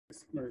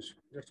No issue.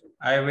 Just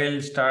I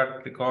will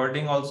start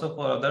recording also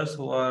for others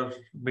who are a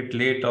bit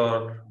late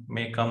or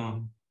may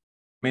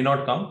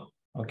not come.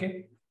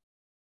 Okay.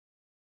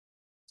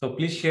 So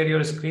please share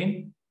your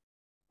screen.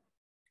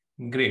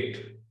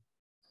 Great.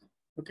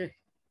 okay.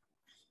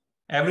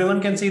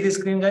 Everyone can see the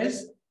screen,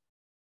 guys?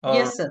 Or,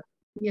 Yes, sir.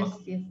 Yes,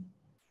 yes.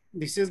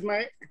 This is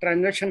my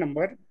transaction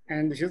number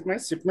and this is my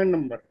shipment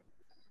number.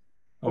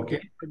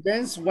 okay.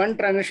 Against one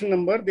transaction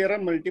number, there are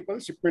multiple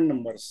shipment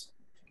numbers.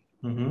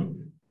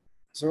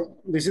 So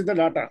this is the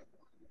data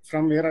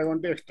from where I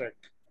want to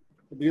extract.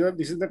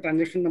 This is the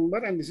transaction number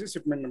and this is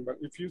shipment number.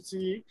 If you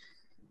see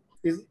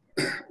is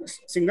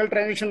single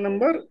transaction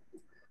number,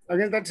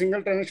 against that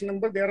single transaction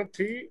number, there are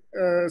three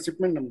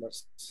shipment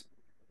numbers.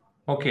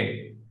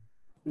 Okay.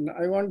 And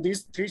I want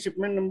these three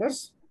shipment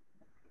numbers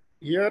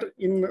here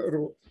in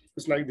row.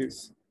 It's like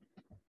this.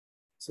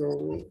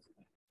 So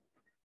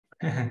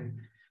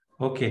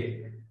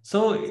okay. So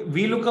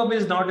VLOOKUP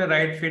is not a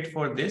right fit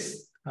for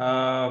this.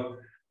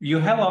 You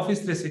have Office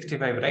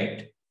 365,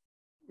 right?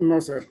 no,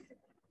 sir.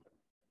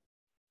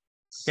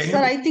 Can Sir,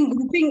 you- I think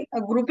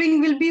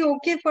grouping will be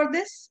okay for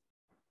this.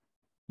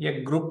 Yeah,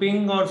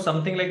 grouping or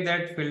something like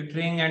that,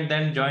 filtering and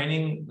then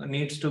joining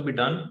needs to be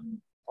done.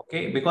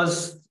 Okay,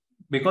 because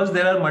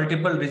there are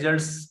multiple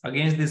results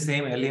against the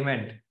same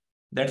element.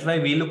 That's why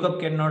VLOOKUP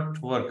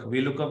cannot work.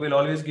 VLOOKUP will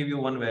always give you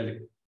one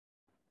value.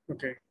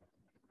 Okay.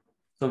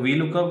 So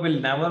VLOOKUP will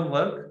never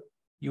work.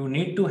 You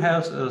need to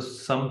have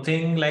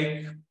something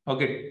like,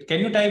 okay, can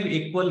you type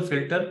equal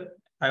filter?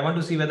 I want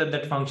to see whether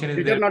that function is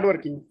Filter there. not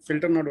working.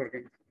 Filter not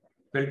working.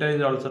 Filter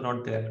is also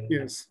not there.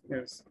 Yes,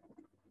 yes.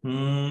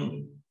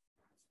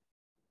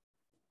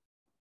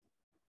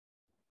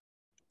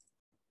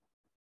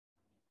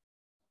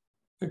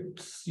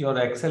 It's your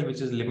Excel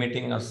which is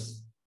limiting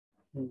us.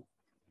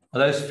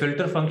 Otherwise,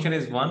 filter function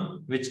is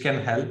one which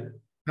can help.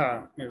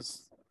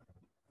 Yes.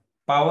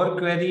 Power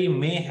query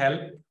may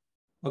help.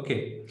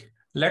 Okay,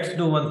 let's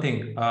do one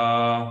thing.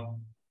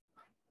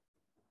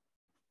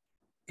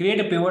 Create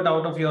a pivot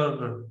out of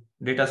your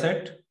data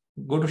set.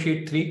 Go to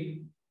sheet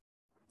 3.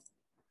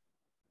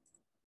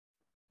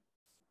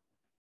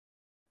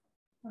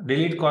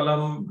 Delete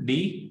column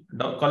D.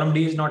 Column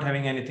D is not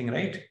having anything,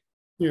 right?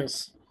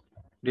 Yes.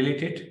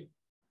 Delete it.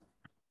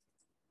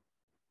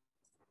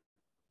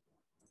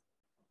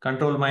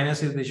 Control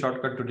minus is the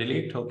shortcut to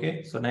delete.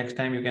 Okay, so next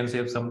time you can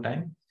save some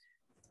time.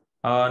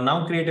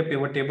 Now create a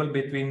pivot table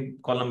between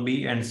column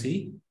B and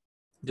C.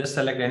 Just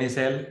select any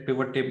cell,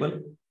 pivot table.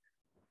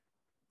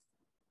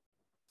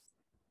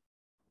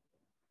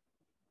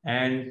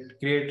 And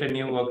create a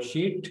new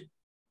worksheet.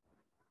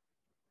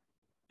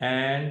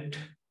 And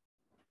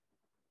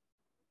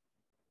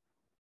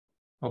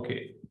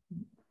okay.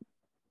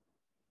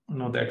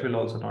 No, that will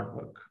also not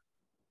work.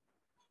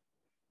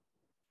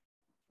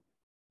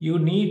 You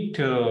need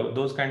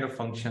those kind of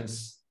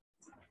functions.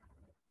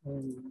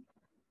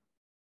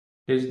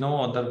 There's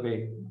no other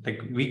way.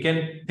 Like we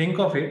can think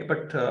of it,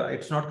 but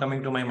it's not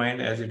coming to my mind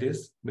as it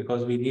is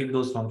because we need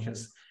those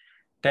functions.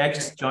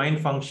 Text join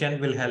function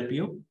will help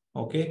you.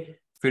 Okay.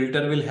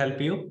 Filter will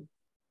help you.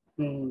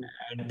 And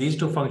these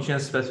two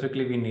functions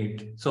specifically we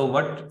need. So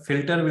what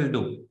filter will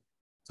do?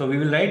 So we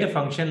will write a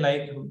function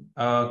like,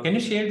 can you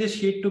share this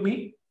sheet to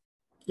me?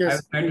 Yes.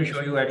 I will try to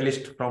show you at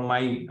least from my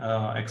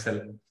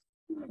Excel.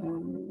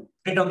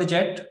 Put it on the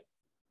chat.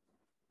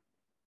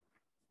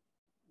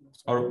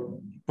 Or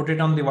put it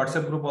on the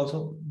WhatsApp group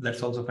also.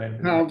 That's also fine.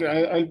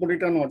 Okay, I'll put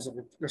it on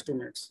WhatsApp. Just 2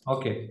 minutes.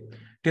 Okay.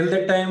 Till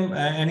that time,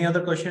 any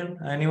other question?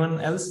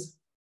 Anyone else?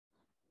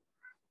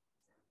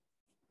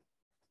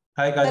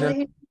 Hi,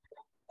 Kajal.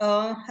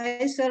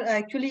 Hi, sir.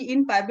 Actually,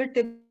 in pivot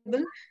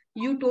table,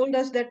 you told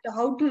us that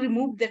how to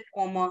remove that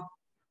comma.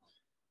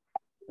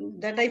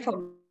 That I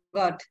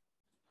forgot.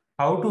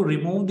 How to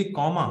remove the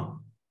comma?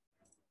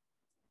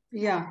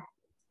 Yeah.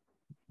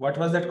 What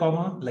was that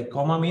comma? Like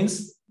comma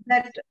means?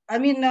 That, I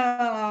mean,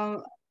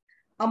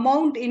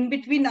 amount in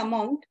between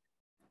amount.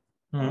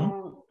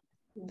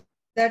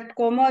 That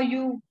comma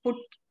you put,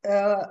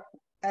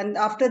 and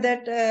after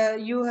that,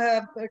 you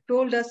have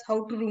told us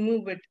how to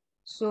remove it.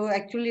 So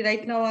actually,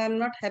 right now, I'm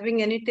not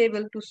having any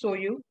table to show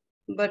you,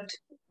 but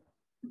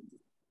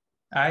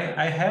I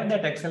have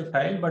that Excel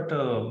file, but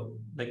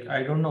like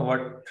I don't know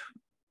what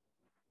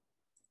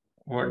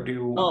do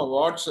you... No,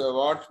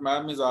 what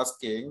ma'am is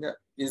asking,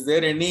 is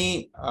there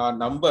any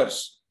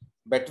numbers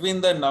between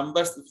the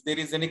numbers? If there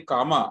is any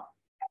comma,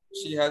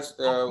 she has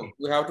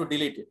we have to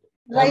delete it.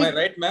 Right. Am I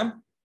right,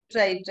 ma'am?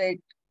 Right.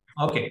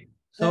 Okay.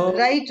 So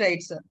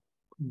right, sir.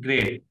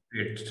 Great.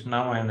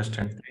 Now I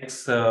understand.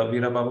 Thanks,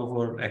 Veera Babu,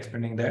 for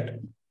explaining that.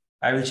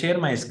 I will share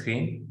my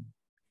screen.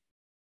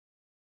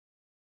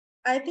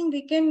 I think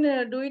we can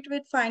do it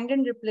with find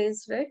and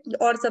replace, right?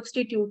 Or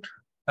substitute.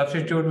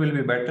 Substitute will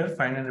be better.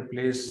 Find and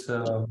replace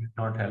will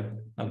not help.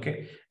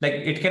 Okay. Like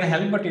it can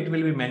help, but it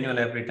will be manual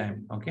every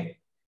time. Okay.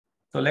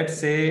 So let's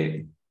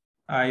say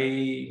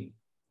I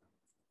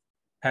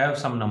have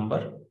some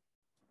number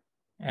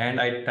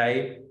and I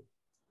type,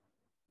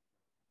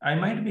 I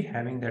might be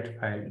having that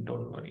file.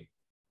 Don't worry.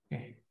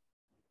 Okay.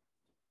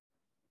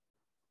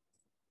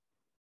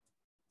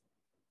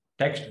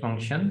 text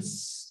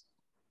functions.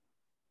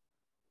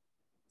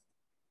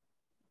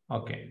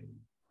 Okay.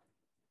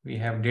 We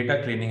have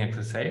data cleaning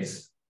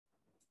exercise.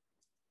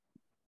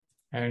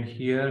 And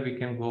here we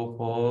can go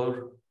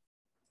for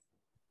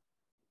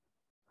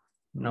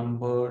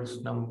numbers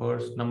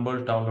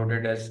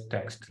downloaded as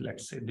text.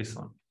 Let's say this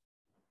one.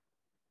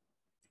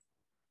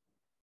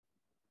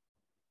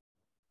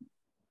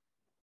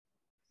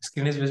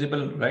 Screen is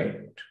visible,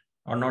 right?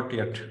 Or not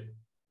yet?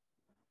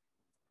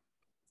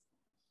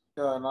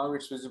 Yeah, now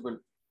it's visible.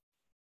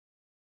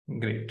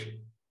 Great.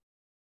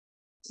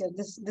 So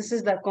this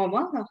is the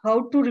comma.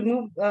 How to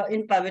remove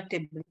in pivot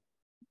table?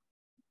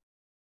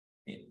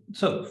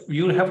 So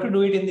you will have to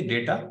do it in the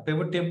data.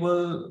 Pivot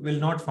table will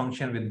not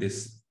function with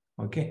this.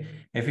 Okay.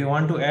 If you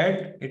want to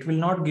add, it will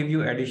not give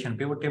you addition.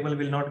 Pivot table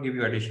will not give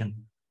you addition.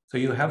 So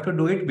you have to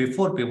do it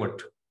before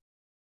pivot.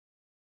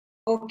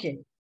 Okay.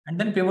 And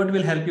then pivot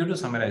will help you to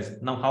summarize.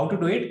 Now, how to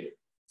do it?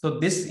 So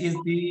this is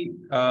the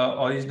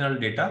original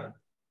data.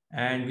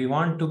 And we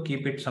want to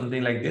keep it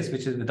something like this,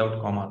 which is without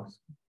commas.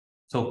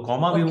 So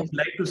comma, we would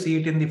like to see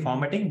it in the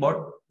formatting, but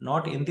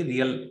not in the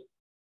real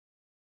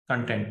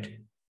content.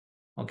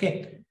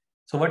 Okay.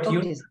 So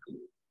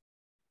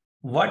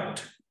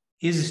what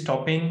is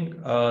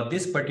stopping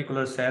this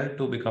particular cell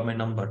to become a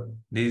number?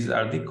 These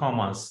are the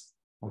commas.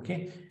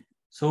 Okay.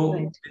 So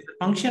there's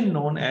a function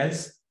known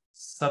as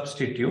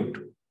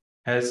substitute.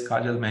 As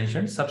Kajal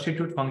mentioned,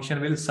 substitute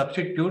function will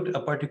substitute a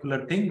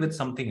particular thing with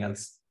something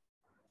else.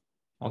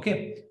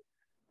 Okay.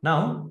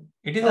 Now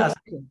it is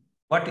asking,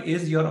 what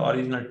is your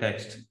original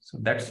text? So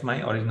that's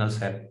my original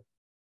cell.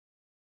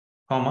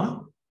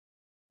 Comma.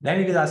 Then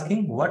it is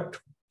asking, what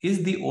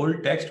is the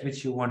old text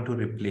which you want to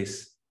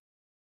replace?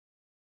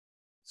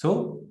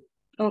 So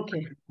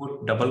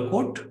put double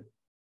quote,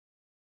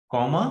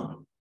 comma,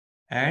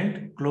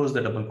 and close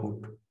the double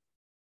quote.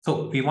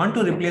 So we want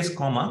to replace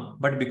comma,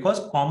 but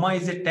because comma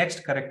is a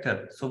text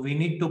character, so we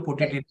need to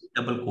put it in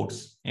double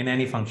quotes in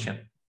any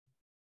function.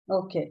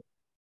 Okay.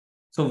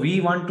 So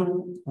we want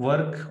to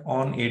work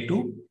on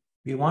A2.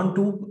 We want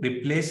to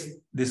replace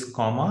this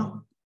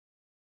comma.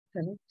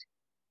 Correct.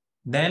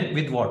 Then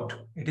with what?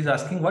 It is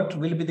asking what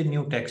will be the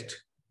new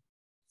text.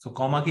 So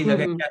comma ki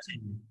jagah kya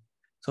chahiye?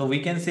 So we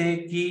can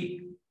say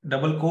ki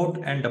double quote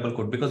and double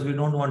quote because we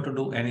don't want to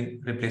do any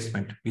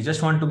replacement. We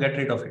just want to get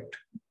rid of it.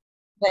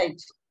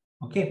 Right.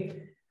 Okay.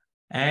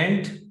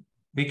 And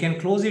we can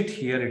close it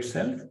here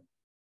itself.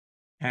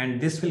 And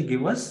this will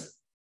give us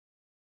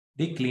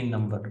the clean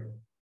number.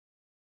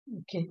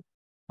 Okay.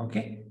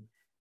 Okay.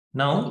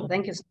 Now,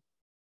 thank you.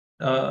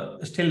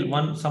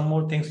 Still some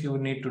more things you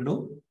need to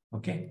do.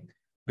 Okay.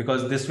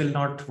 Because this will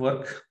not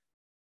work.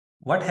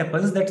 What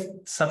happens that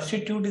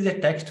substitute is a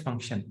text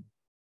function.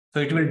 So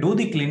it will do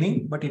the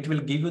cleaning, but it will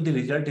give you the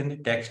result in the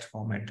text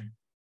format.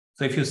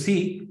 So if you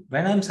see,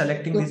 when I'm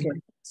selecting these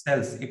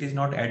cells, it is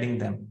not adding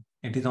them.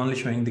 It is only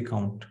showing the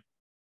count.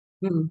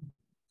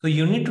 So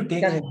you need to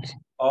take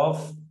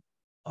of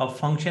a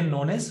function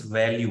known as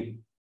value.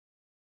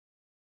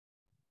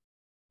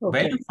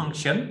 Value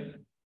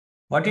function,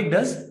 what it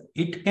does,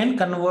 it can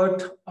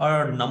convert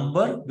a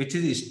number which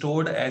is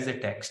stored as a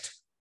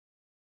text.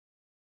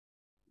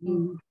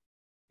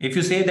 If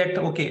you say that,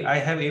 okay, I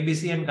have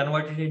ABC and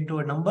convert it into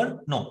a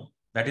number, no,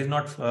 that is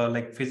not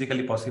like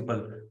physically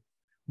possible.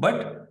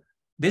 But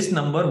this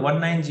number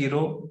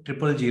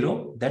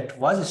 190,000 that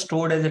was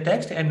stored as a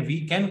text and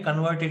we can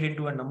convert it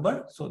into a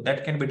number. So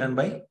that can be done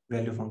by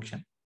value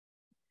function.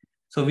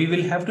 So we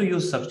will have to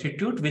use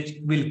substitute, which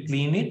will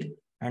clean it.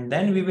 And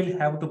then we will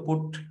have to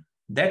put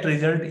that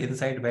result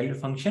inside value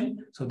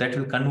function. So that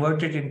will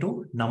convert it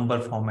into number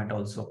format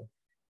also.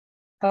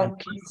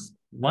 Okay.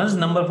 Once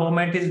number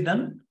format is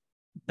done,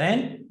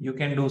 then you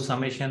can do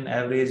summation,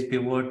 average,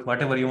 pivot,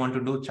 whatever you want to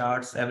do,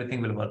 charts,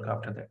 everything will work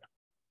after that.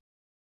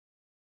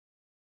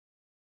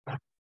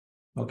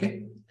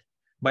 Okay.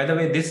 By the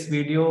way, this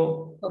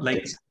video,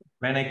 like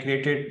when I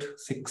created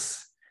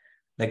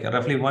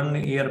roughly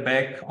 1 year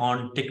back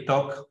on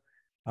TikTok,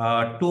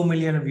 2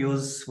 million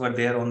views were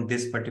there on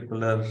this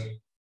particular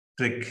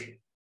trick.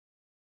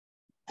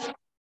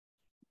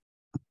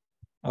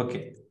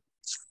 Okay.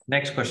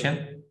 Next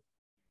question.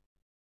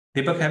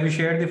 Deepak, have you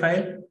shared the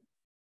file?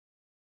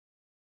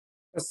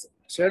 Yes,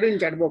 shared in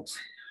chat box.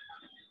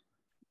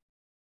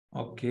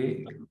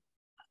 Okay.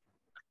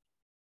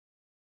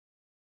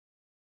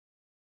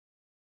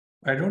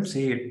 I don't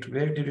see it.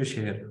 Where did you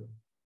share?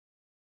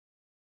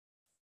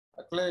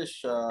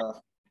 Akhilesh,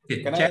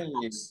 okay,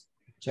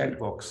 chat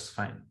box,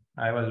 fine.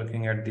 I was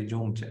looking at the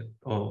Zoom chat.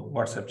 Oh,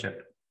 WhatsApp chat.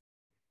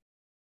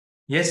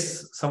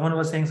 Yes, someone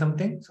was saying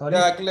something. Sorry.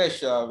 Yeah, Akhilesh,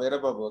 Vera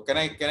Babu, can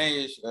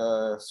I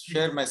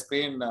share my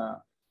screen?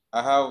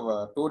 I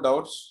have 2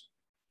 doubts.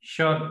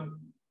 Sure.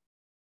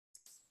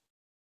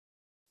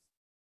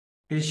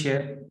 Please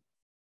share.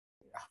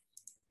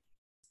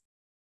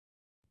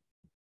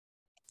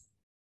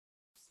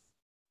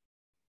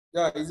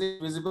 Yeah, is it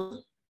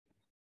visible?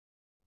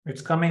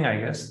 It's coming,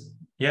 I guess.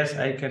 Yes,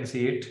 I can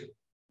see it.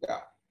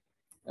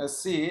 Yeah.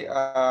 See,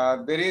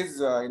 there is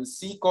in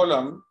C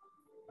column,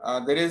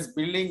 there is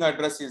building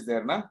address is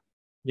there, na?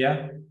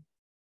 Yeah.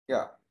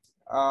 Yeah.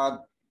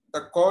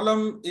 The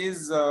column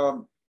is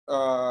the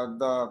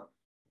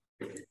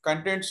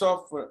contents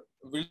of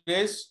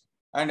village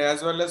and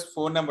as well as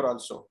phone number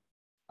also.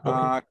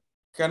 Okay.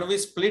 Can we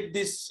split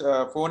this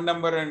phone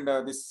number and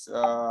this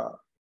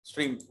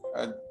string,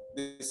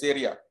 this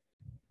area?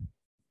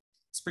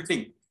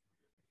 Splitting.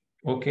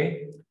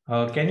 Okay.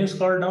 Can you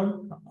scroll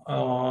down?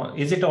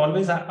 Is it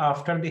always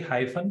after the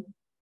hyphen?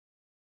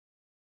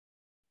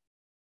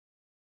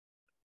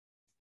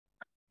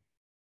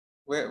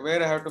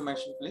 Where I have to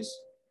mention, please?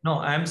 No,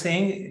 I'm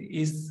saying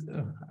is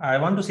I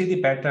want to see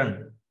the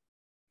pattern.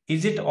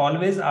 Is it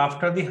always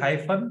after the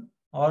hyphen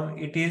or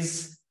it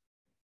is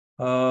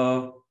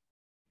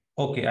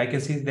okay, I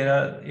can see there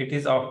are it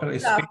is after a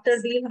space.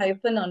 After the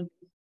hyphen on.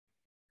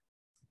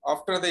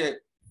 After the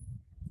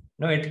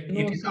No, it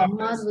is some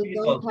after a are space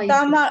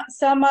without also.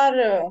 Some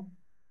are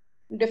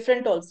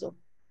different also.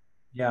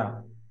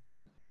 Yeah.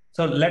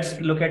 So let's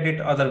look at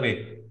it other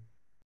way.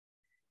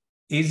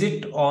 Is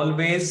it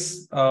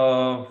always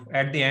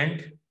at the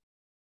end?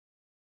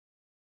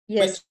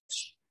 Yes.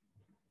 which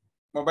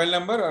mobile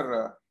number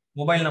or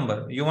Mobile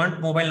number. You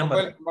want mobile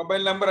number?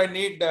 mobile number I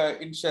need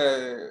in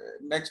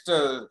next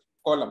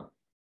column.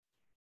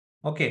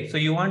 Okay, so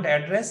you want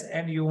address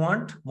and you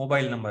want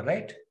mobile number,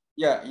 right?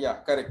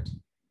 Yeah, correct.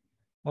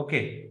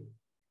 Okay.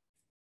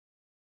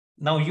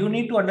 Now you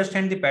need to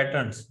understand the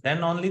patterns.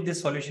 Then only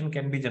this solution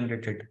can be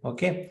generated.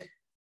 Okay.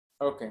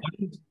 Okay.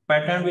 One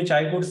pattern which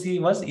I could see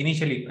was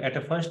initially at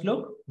a first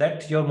look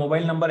that your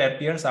mobile number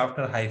appears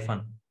after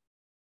hyphen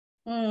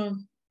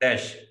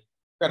dash.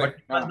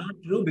 Correct. But it was not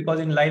true because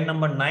in line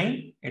number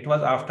 9, it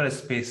was after a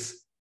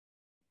space.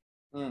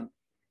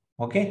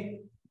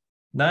 Okay.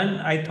 Then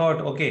I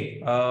thought,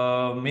 okay,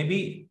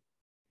 maybe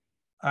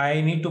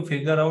I need to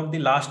figure out the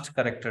last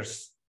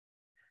characters.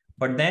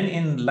 But then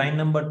in line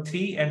number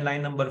 3 and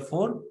line number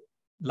 4,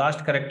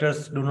 last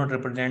characters do not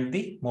represent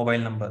the mobile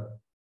number.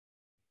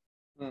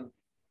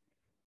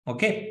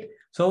 Okay.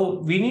 So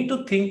we need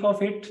to think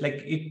of it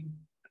like it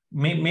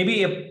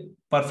maybe a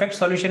perfect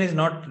solution is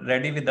not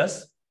ready with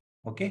us.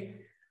 Okay.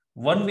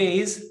 One way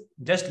is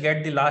just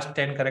get the last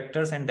 10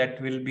 characters and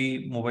that will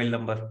be mobile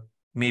number.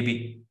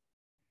 Maybe.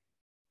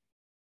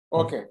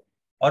 Okay.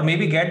 Or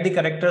maybe get the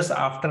characters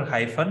after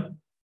hyphen.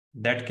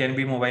 That can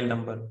be mobile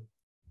number.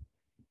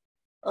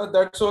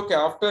 That's okay.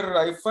 After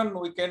hyphen,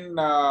 we can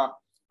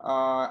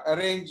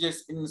arrange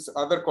this in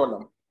other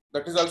column.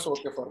 That is also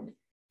okay for me.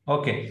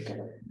 Okay.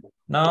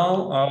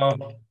 Now,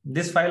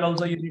 this file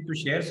also you need to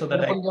share so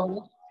that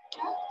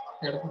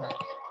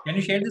can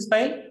you share this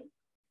file?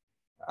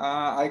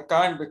 I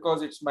can't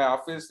because it's my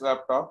office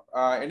laptop.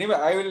 Anyway,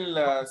 I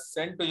will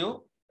send to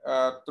you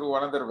through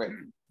another way.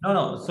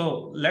 No.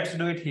 So let's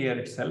do it here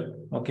itself.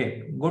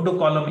 Okay. Go to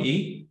column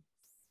E.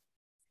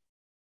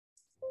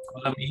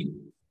 Column E,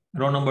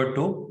 row number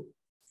 2.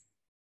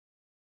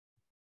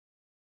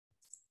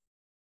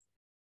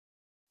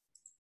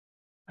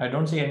 I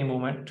don't see any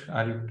movement.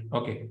 Are you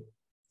okay?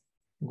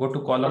 Go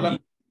to column E.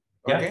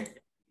 Yeah. Okay.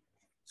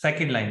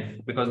 Second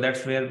line, because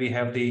that's where we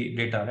have the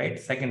data, right?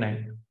 Second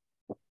line.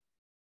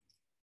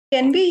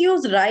 Can we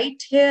use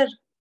write here?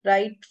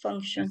 Write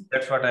function. Yes,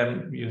 that's what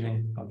I'm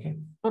using. Okay.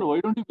 Sir,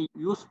 why don't you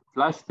use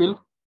flash fill?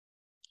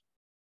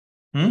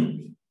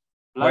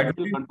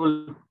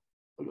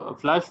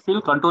 Flash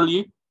fill control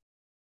E.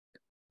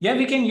 Yeah,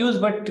 we can use,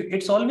 but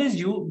it's always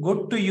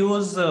good to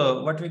use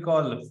what we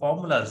call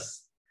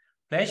formulas.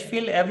 Flash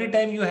fill, every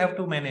time you have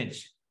to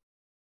manage.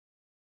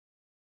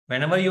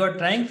 Whenever you are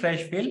trying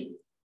flash fill,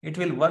 it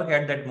will work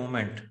at that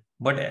moment.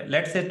 But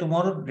let's say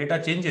tomorrow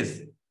data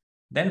changes,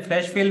 then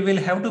flash fill will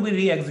have to be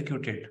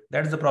re-executed.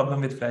 That's the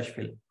problem with flash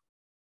fill.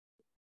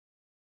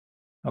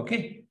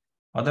 Okay.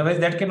 Otherwise,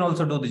 that can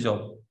also do the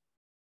job.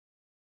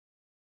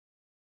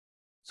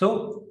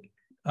 So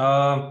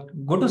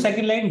go to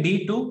second line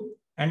D2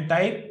 and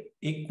type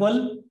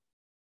equal.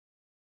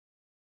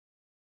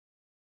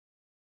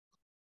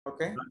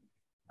 Okay.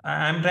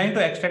 I'm trying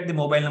to extract the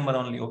mobile number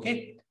only.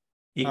 Okay.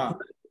 Equal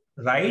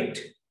write.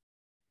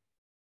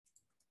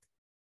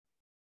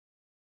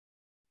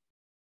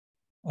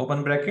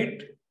 Open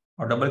bracket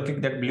or double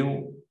click that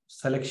blue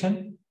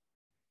selection.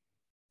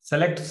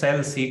 Select cell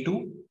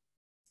C2.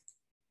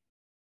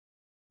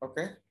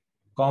 Okay.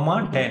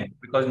 Comma 10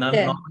 because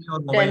normally our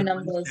mobile 10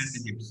 number numbers. is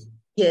 10 digits.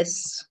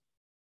 Yes.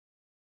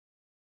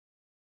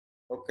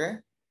 Okay.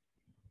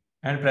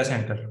 And press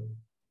enter.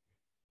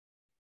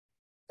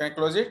 Can I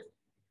close it?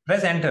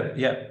 Press enter.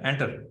 Yeah,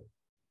 enter.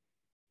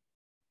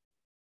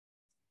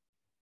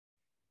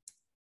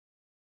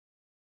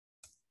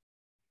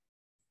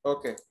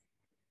 Okay.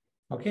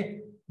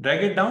 Okay.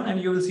 Drag it down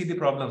and you will see the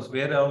problems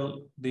where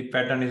all the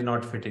pattern is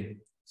not fitting.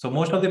 So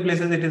most of the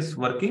places it is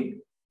working,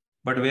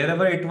 but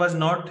wherever it was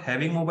not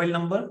having mobile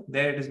number,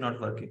 there it is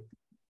not working.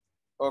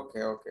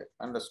 Okay.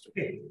 Understood.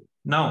 Okay.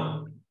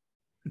 Now,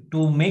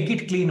 to make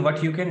it clean,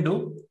 what you can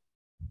do,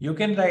 you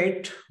can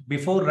write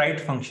before write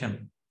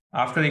function.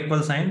 After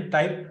equal sign,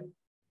 type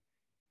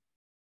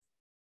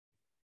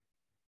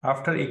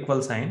after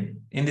equal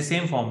sign in the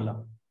same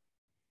formula.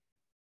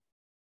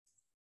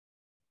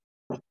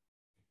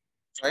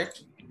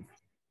 right?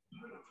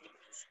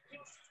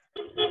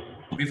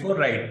 Before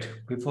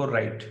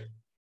right.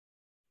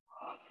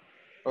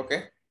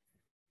 Okay.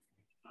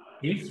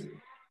 If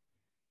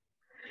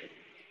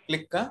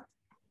Click.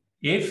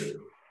 If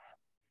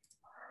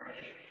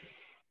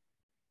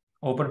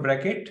open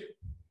bracket.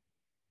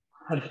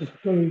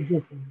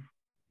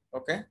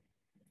 Okay.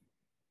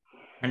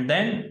 And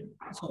then,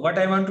 so what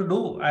I want to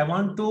do, I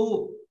want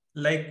to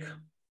like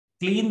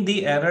clean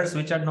the errors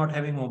which are not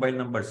having mobile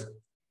numbers.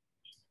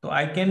 So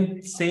I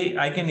can say,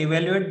 I can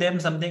evaluate them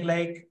something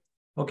like,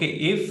 okay,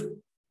 if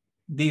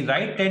the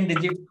right 10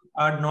 digits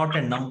are not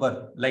a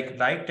number, like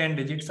right 10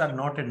 digits are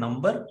not a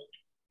number,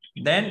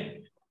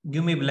 then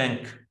give me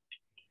blank.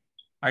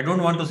 I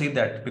don't want to see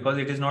that because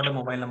it is not a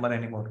mobile number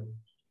anymore.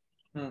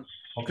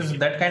 Okay, so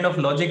that kind of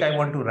logic I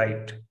want to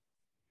write.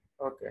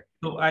 Okay.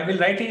 So I will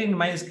write it in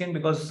my screen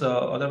because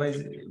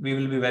otherwise we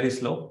will be very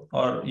slow,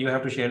 or you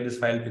have to share this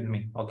file with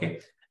me. Okay.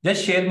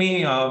 Just share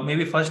me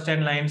maybe first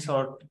 10 lines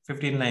or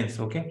 15 lines.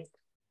 Okay.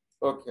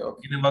 Okay.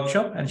 In a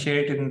workshop and share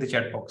it in the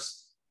chat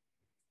box.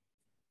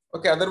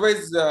 Okay.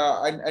 Otherwise,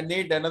 I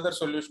need another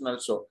solution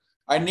also.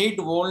 I need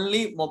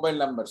only mobile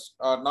numbers,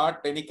 not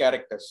any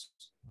characters.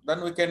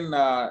 Then we can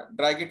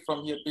drag it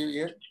from here to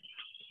here.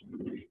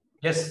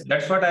 Yes,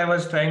 that's what I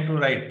was trying to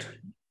write.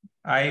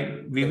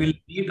 We will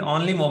need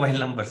only mobile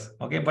numbers.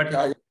 Okay, but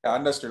yeah,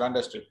 understood.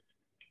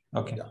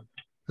 Okay. Yeah.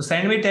 So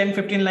send me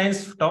 10-15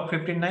 lines, top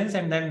 15 lines,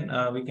 and then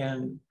we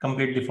can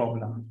complete the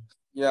formula.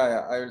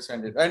 Yeah, I will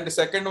send it. And the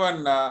second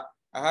one, I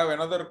have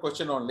another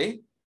question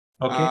only.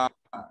 Okay.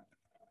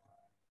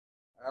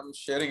 I'm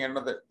sharing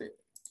another thing.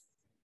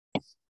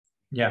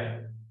 Yeah.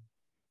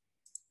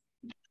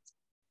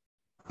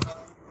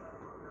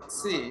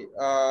 See,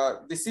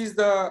 this is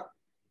the.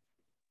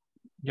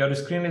 Your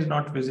screen is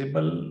not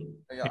visible.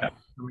 Yeah.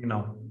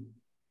 Now.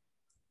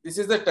 This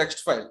is the text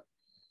file.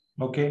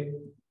 Okay.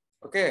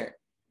 Okay.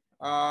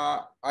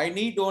 I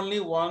need only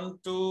 1,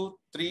 2,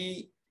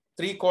 3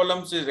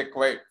 columns is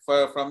required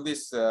from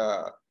this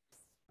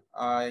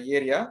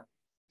area.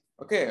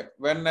 Okay.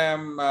 When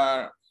I'm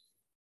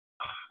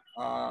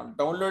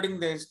downloading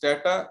this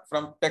data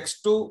from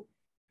text to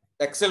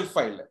Excel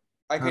file,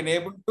 I can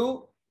able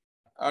to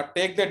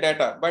take the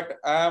data, but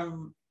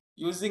I'm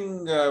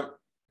using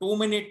too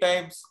many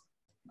times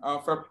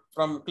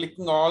from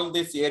clicking all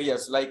these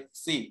areas like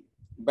see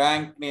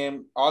bank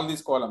name, all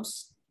these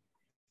columns.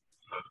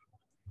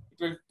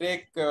 It will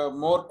take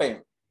more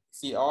time.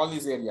 See all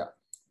these area.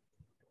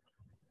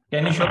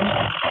 Can you show me?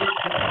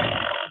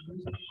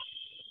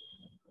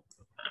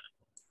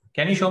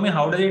 Can you show me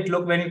how does it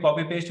look when you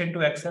copy paste into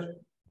Excel?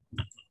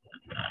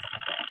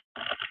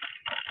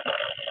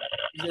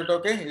 Is it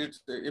okay?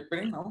 It's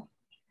appearing now.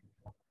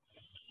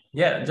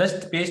 Yeah,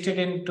 just paste it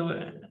into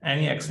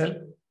any Excel.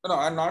 No,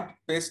 I'm not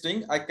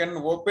pasting. I can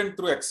open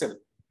through Excel.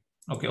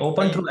 Okay,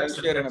 open through I'll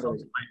Excel. share another way.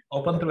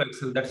 Open through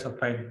Excel. That's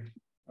fine.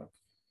 Okay.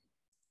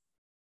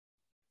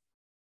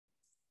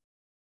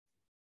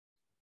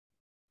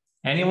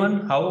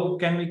 Anyone? How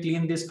can we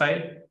clean this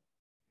file?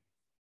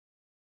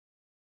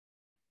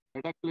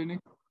 Data cleaning.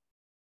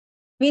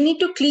 We need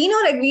to clean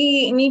or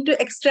we need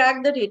to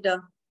extract the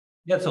data?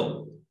 Yeah,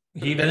 so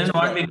he doesn't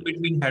want in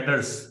between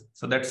headers.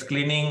 So that's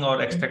cleaning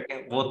or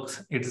extracting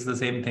both. It's the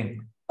same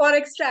thing. For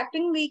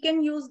extracting, we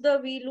can use the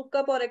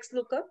VLOOKUP or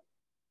XLOOKUP.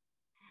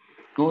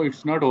 No,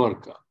 it's not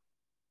work.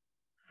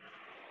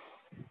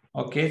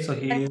 Okay, so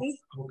he is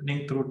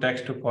opening through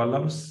text to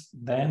columns.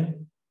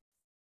 Then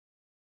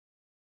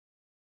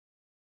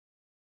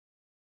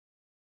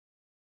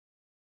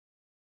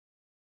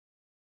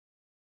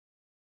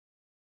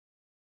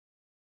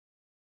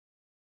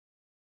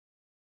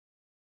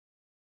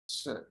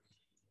Sure.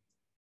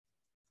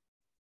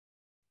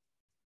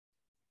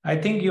 I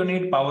think you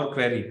need Power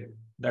Query.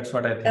 That's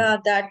what I think.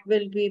 That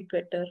will be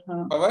better.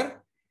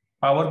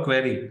 Power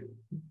Query.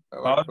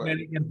 Power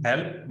Query can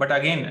help, but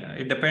again,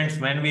 it depends.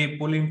 When we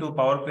pull into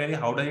Power Query,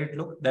 how does it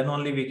look? Then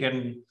only we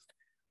can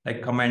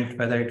like comment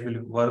whether it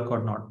will work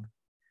or not.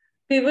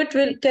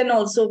 Pivot can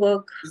also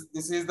work.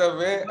 This is the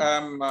way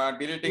I'm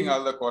deleting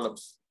all the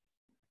columns.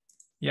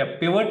 Yeah,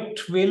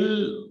 pivot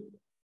will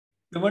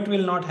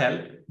not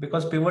help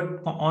because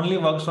pivot only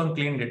works on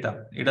clean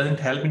data. It doesn't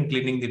help in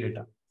cleaning the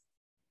data.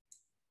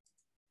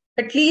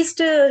 At least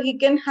he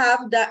can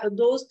have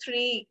those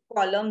 3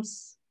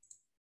 columns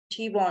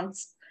he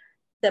wants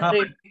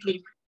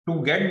separately.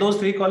 To get those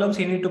 3 columns,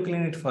 he need to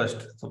clean it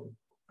first. So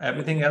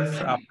everything else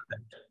after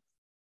that.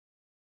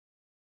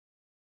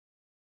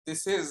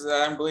 This is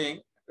I'm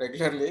doing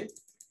regularly.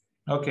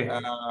 Okay.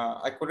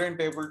 I couldn't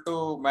able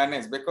to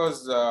manage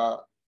because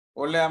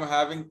only I'm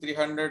having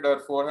 300 or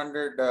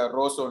 400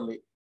 rows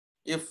only.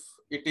 If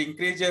it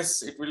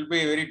increases, it will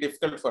be very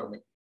difficult for me.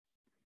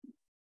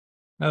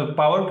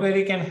 Power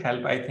Query can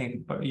help, I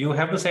think. But you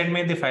have to send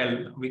me the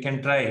file. We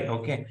can try.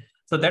 Okay.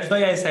 So that's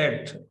why I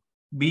said,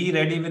 be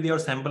ready with your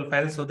sample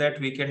file so that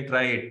we can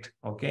try it.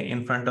 Okay.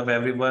 In front of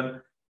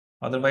everyone.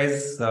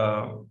 Otherwise,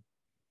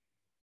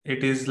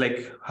 it is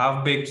like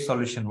half-baked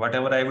solution.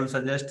 Whatever I will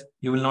suggest,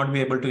 you will not be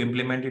able to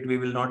implement it. We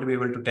will not be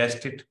able to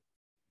test it.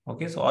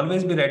 Okay, so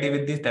always be ready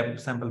with these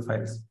sample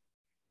files.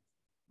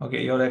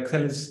 Okay, your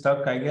Excel is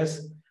stuck, I guess.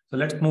 So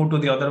let's move to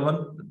the other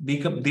one.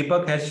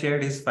 Deepak has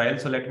shared his file,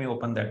 so let me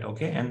open that.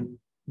 Okay, and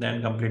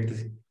then complete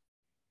this.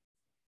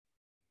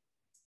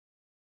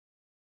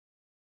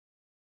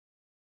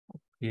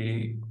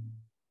 Okay.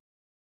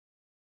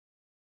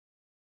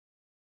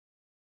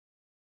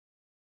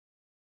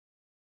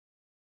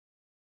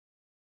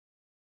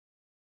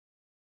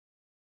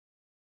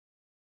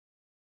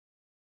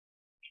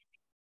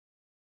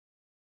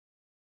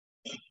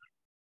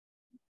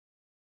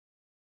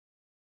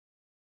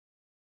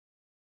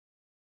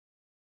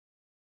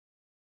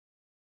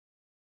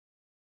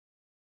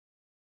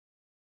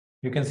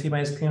 You can see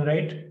my screen,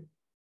 right?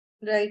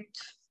 Right.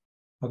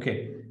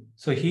 Okay,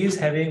 so he is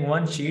having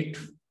one sheet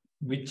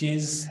which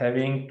is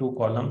having two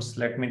columns.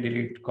 Let me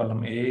delete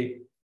column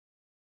A.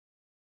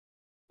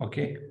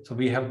 Okay, so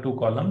we have two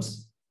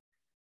columns.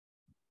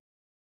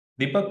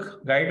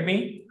 Deepak, guide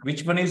me.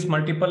 Which one is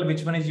multiple?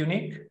 Which one is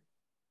unique?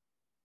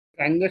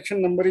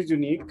 Transaction number is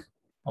unique.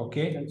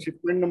 Okay. And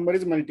shipment number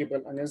is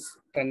multiple against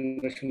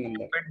transaction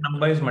number. Shipment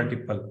number is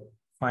multiple.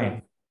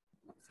 Fine.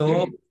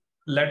 So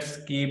let's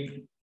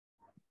keep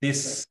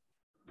this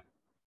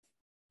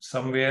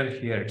somewhere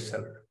here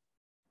itself.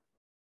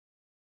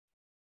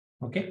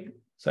 Okay.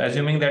 So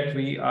assuming that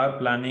we are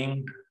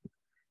planning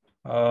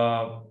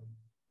the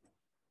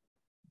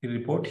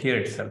report here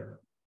itself,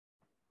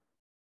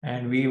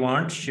 and we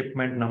want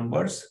shipment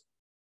numbers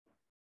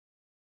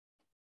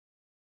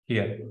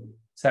here,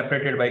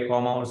 separated by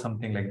comma or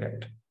something like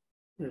that.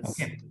 Yes.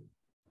 Okay.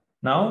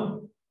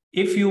 Now,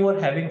 if you are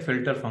having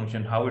filter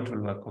function, how it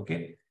will work?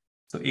 Okay.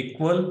 So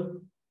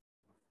equal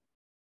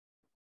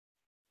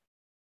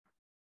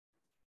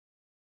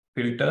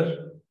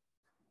filter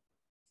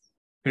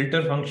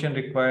function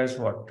requires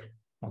what?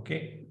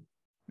 Okay.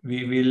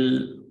 We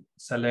will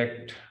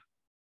select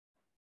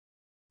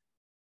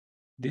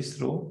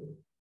this row.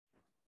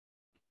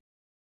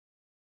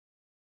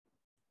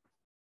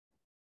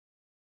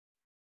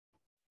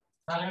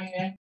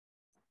 Okay.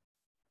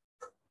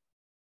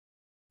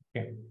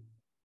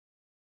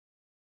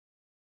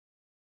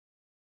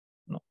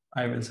 No,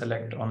 I will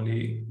select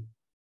only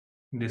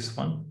this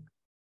one.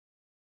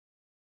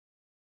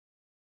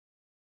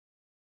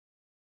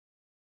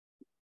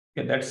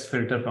 Okay, that's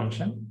filter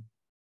function.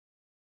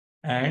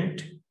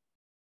 And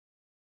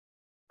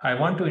I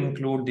want to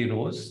include the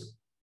rows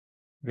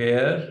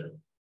where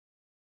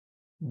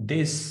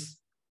this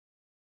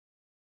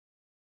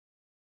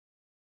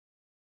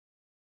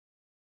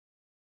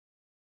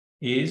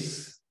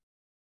is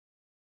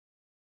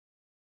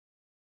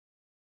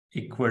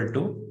equal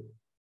to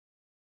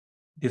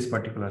this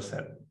particular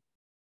cell.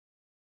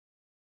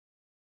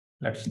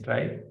 Let's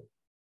try.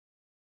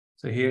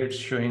 So here it's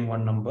showing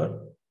one number.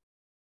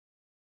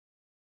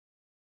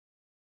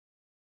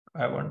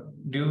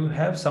 Do you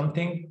have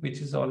something which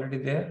is already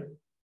there?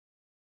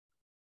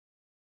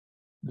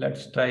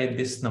 Let's try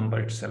this number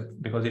itself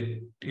because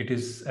it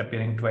is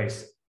appearing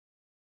twice.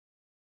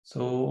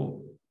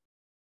 So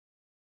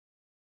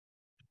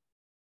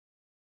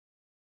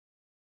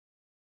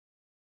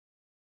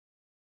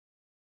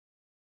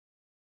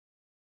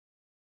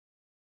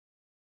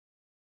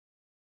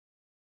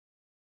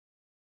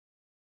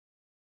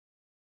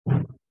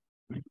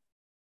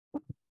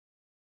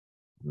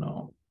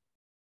no.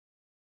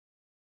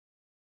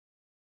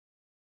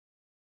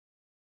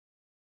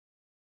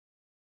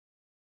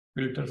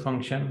 Filter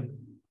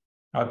function.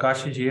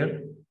 Akash is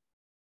here.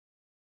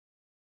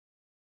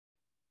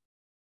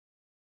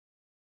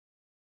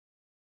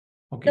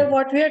 Okay. So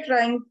what we are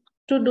trying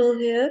to do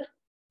here?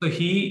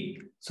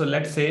 So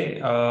let's say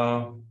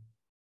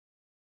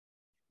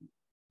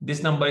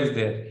this number is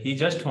there. He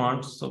just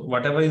wants, so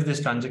whatever is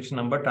this transaction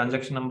number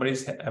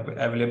is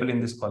available in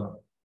this column.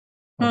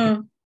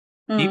 Okay.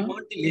 He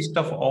wants the list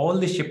of all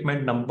the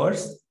shipment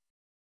numbers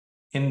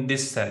in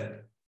this cell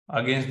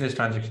against this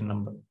transaction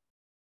number.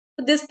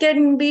 This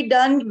can be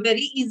done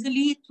very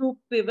easily through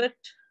pivot.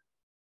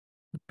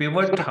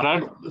 Pivot.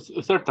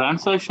 Sir,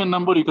 transaction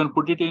number, you can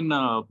put it in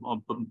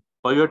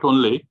pivot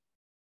only.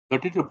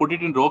 That is, you put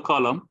it in row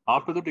column.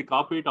 After that, you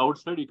copy it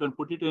outside. You can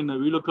put it in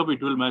VLOOKUP.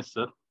 It will match,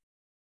 sir.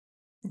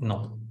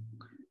 No.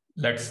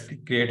 Let's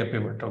create a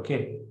pivot.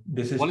 Okay.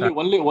 This is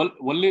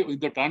only with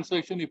the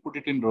transaction you put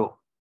it in row.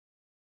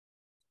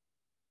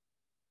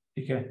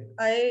 Okay.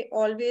 I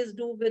always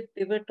do with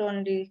pivot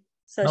only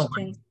such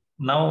things.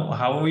 Now,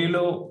 how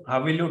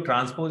will you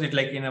transpose it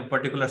like in a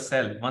particular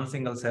cell, one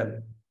single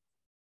cell?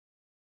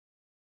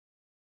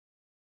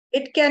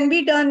 It can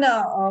be done.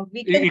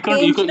 We can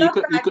change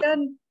the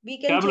pattern. We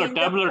can change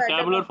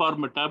tabular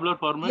format.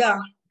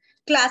 Yeah,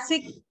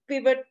 classic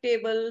pivot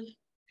table.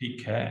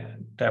 ठीक है,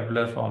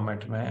 tabular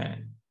format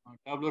में.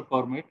 Tabular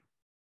format.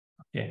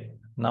 Okay.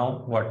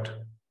 Now what?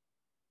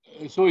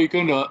 So you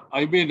can,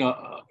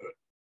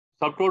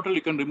 subtotal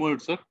you can remove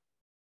it, sir.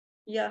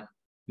 Yeah.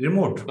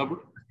 Removed.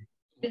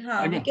 We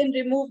can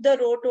remove the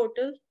row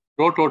total.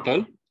 Row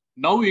total.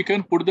 Now you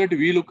can put that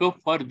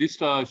VLOOKUP for this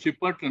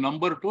shipment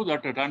number to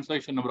that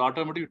transaction number.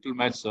 Automatically it will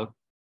match, sir.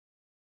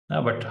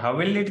 But how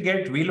will it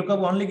get?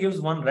 VLOOKUP only gives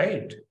one,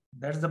 right?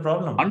 That's the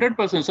problem.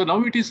 100%. So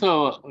now it is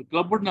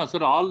clubbed now,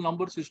 sir. All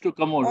numbers is to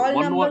come out.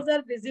 All numbers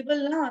are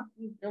visible now.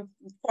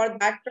 For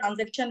that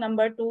transaction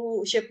number,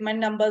 2 shipment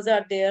numbers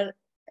are there.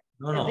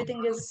 No,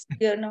 Everything is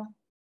here now.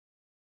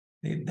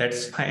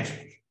 That's fine.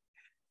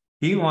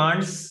 He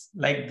wants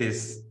like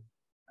this.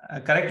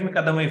 Correct me,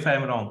 Kadam, if I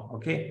am wrong.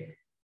 Okay.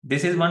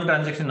 This is one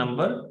transaction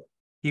number.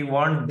 He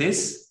wants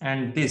this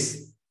and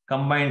this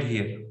combined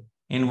here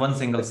in one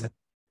single cell.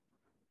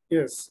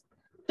 Yes.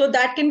 So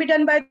that can be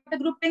done by the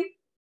grouping?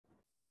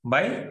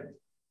 By?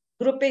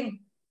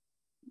 Grouping.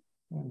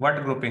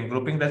 What grouping?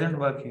 Grouping doesn't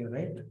work here,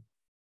 right?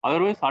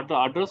 Otherwise,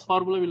 address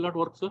formula will not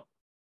work, sir.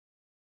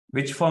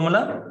 Which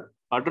formula?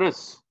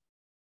 Address.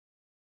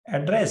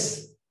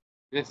 Address.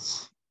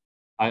 Yes.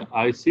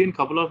 I seen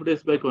couple of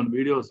days back on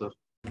video, sir.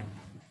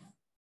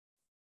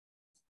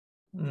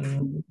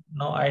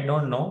 No, I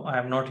don't know. I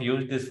have not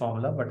used this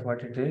formula, but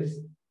what it is?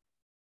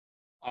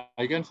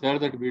 I can share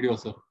that video,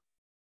 sir.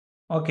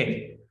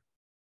 Okay.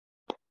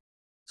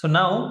 So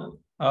now,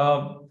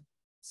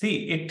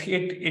 see,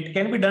 it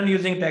can be done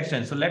using text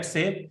join. So let's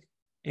say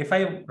if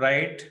I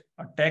write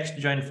a text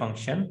join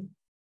function,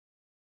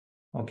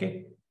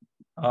 okay,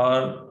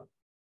 or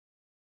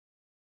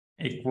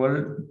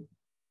equal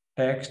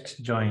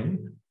text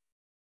join,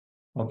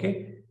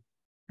 okay,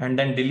 and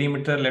then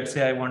delimiter, let's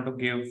say I want to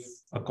give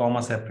a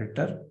comma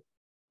separator,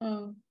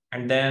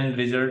 and then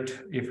result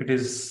if it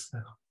is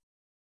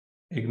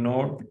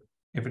ignored,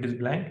 if it is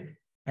blank,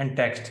 and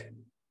text.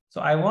 So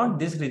I want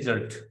this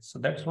result. So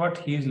that's what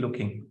he is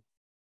looking.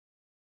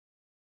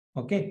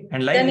 Okay,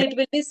 and like then it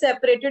will be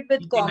separated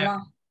with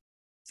comma.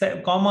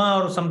 Say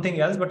comma or something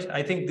else, but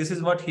I think this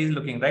is what he is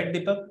looking, right,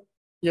 Deepak?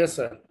 Yes,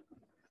 sir.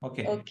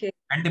 Okay. Okay.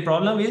 And the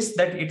problem is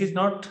that it is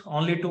not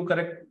only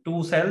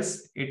two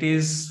cells, it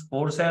is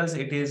 4 cells,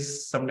 it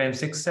is sometimes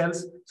 6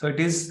 cells. So it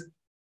is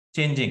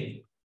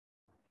changing.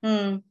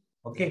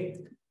 Okay.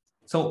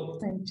 So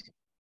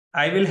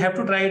I will have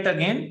to try it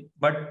again,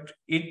 but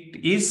it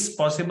is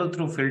possible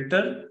through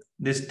filter,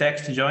 this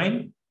text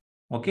join.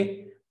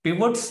 Okay.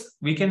 Pivots,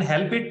 we can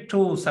help it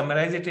to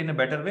summarize it in a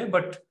better way,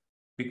 but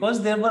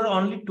because there were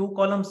only 2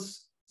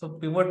 columns, so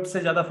pivot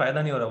se zyada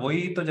fayda nahi ho raha.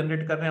 Wahi to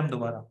generate kar rahe hain hum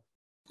dobara.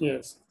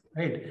 Yes.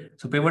 Right.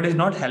 So pivot is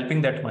not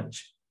helping that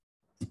much.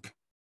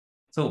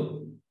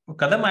 So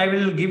Kadam, I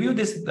will give you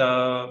this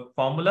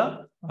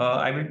formula.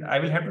 I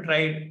will have to try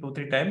it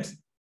 2-3 times,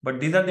 but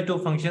these are the 2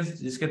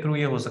 functions jiske through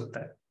ye ho sakta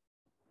hai.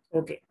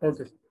 Okay.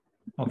 Okay.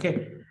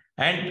 Okay.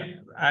 And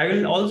I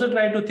will also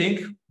try to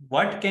think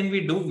what can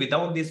we do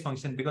without these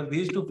functions, because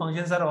these 2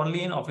 functions are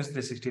only in Office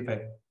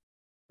 365.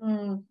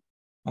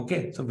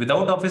 Okay. So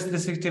without Office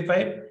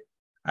 365,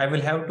 I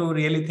will have to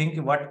really think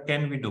what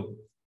can we do.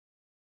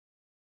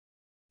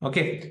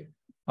 Okay.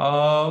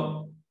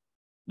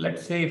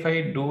 Let's say if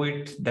I do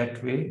it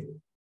that way,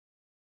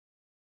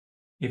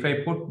 if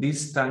I put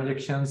these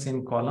transactions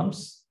in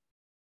columns,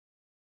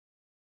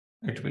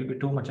 it will be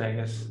too much, I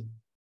guess.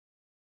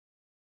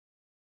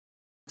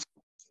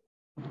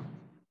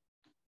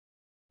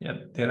 Yeah,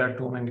 there are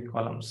too many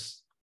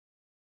columns.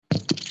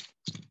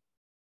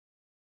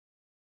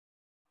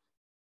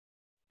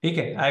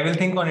 Okay, I will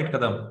think on it,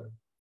 Kadam.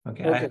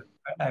 Okay, Okay.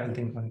 I will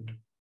think on it.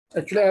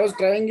 Actually, I was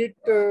trying it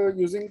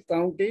using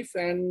countif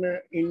and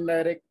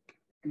indirect,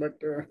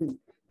 but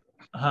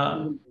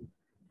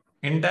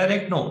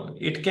indirect, no.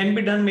 It can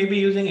be done maybe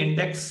using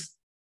index,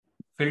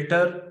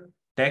 filter,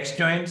 text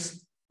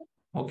joins.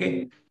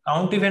 Okay,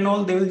 countif and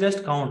all, they will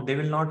just count. They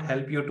will not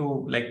help you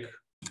to like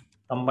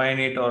combine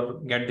it or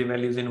get the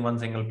values in one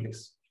single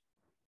place.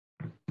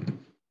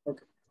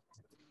 okay.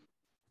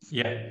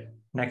 Yeah,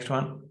 next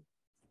one.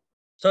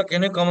 So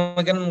can you come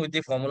again with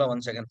the formula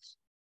 1 second?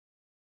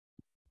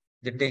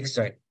 The text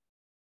join.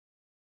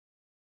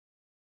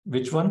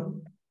 Which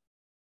one?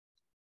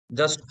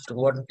 Just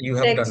what you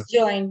have Text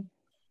join.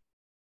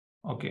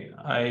 Okay,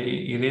 I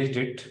erased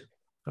it.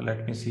 So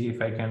let me see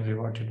if I can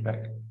revert it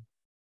back.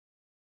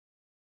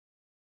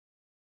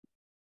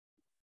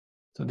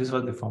 So this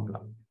was the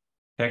formula.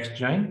 Text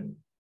join.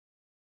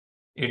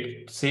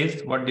 It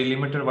says what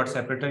delimiter, what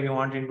separator you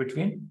want in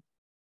between.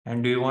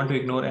 And do you want to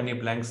ignore any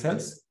blank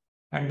cells?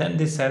 And then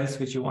the cells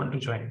which you want to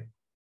join.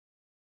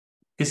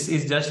 This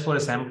is just for a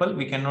sample.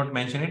 We cannot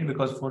mention it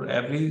because for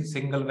every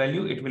single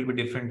value, it will be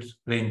different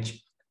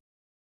range.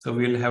 So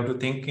we'll have to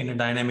think in a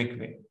dynamic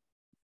way.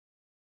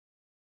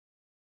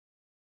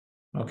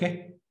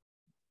 Okay.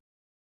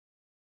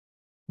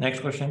 Next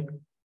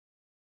question.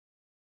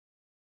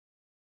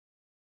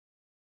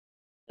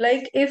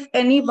 Like if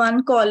any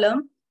one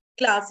column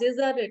classes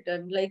are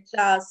written, like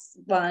class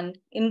 1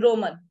 in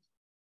Roman,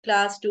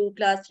 class 2,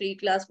 class 3,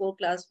 class 4,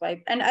 class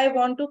 5, and I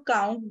want to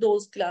count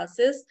those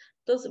classes.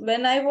 So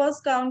when I was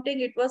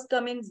counting, it was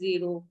coming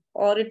 0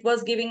 or it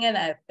was giving an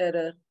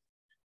error.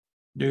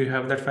 Do you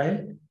have that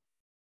file?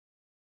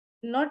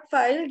 Not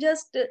file,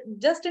 just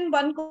in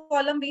one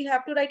column, we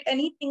have to write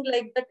anything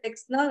like the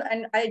text now,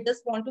 and I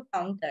just want to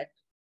count that.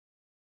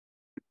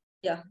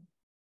 Yeah.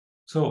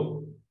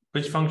 So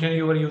which function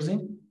you were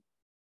using?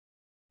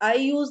 I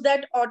use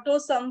that auto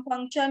sum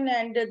function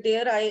and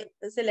there I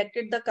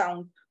selected the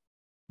count.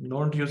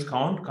 Don't use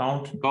count.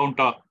 Count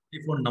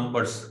for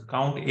numbers.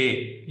 Count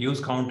A.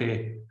 Use count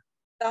A.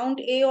 Count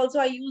A also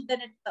I use,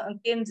 then it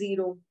came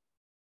 0.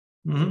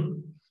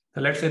 So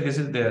let's say this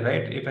is there,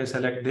 right? If I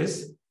select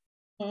this,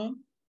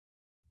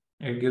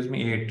 it gives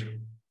me 8.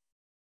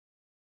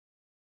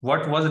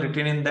 What was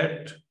written in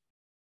that?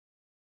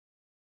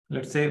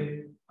 Let's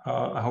say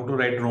how to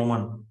write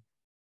Roman.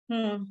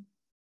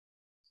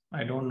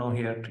 I don't know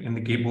here in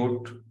the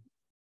keyboard.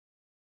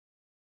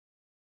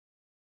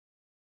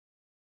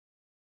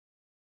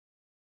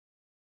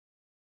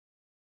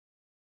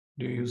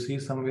 Do you see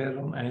somewhere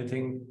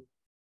anything?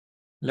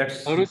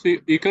 Let's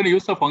see. You can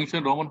use the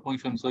function Roman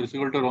function, so it's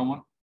equal to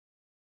Roman.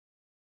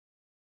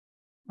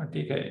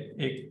 ठीक है,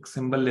 एक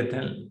symbol लेते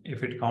हैं,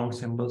 if it counts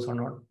symbols or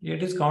not.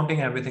 It is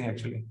counting everything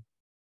actually.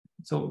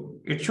 So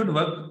it should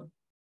work.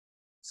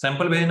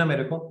 Sample भेजना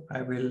मेरे को.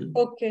 I will.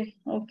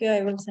 Okay,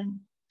 I will send.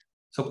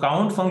 So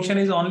count function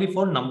is only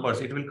for numbers.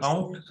 It will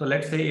count. So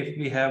let's say if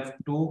we have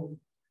 2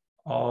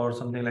 or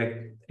something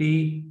like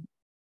 3.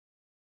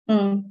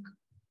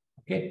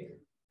 Okay.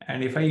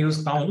 And if I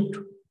use count,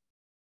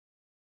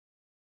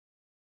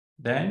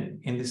 then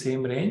in the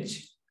same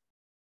range,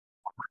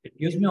 it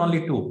gives me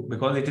only 2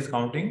 because it is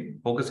counting,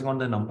 focusing on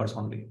the numbers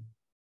only.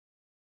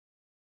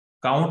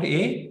 Count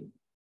A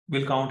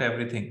will count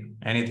everything,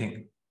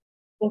 anything.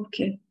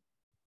 Okay.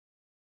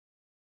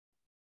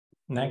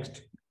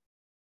 Next.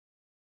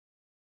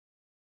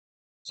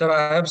 Sir,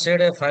 I have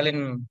shared a file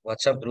in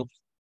WhatsApp group.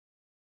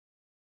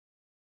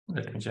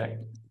 Let me check.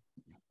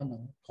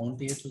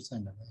 Count A to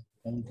send.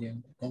 Count A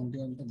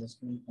just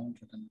count.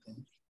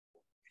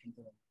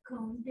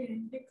 Count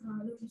and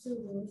columns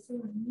also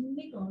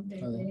only count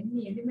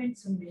any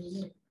elements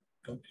only.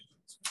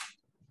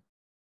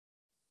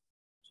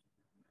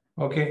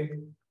 Okay.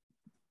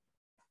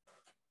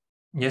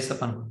 Yes,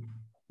 Apan.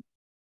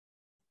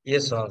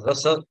 Yes, sir.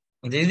 Sir,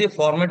 this is the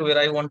format where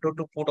I wanted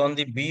to put on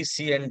the B,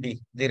 C, and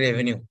D, the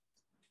revenue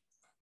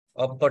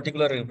of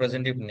particular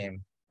representative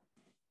name.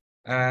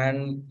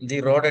 And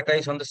the raw data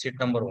is on the sheet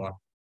number 1.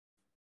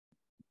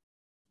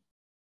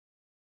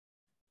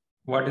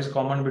 What is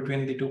common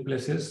between the 2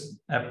 places?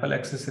 Apple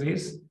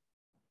accessories?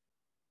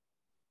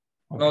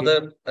 Okay. No,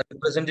 the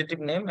representative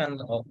name and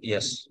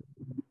yes.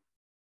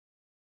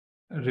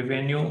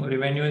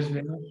 Revenue is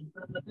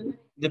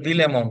the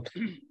bill amount.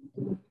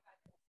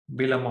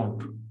 Bill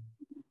amount.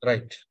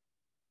 Right.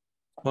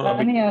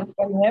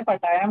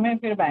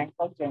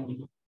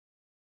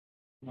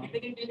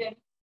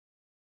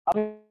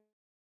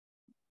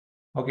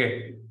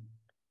 Okay.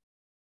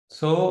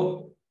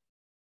 So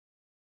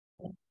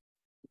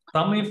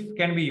sum if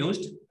can be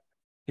used.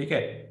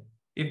 Okay.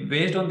 If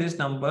based on this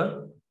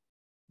number,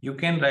 you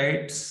can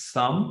write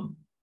sum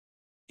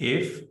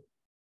if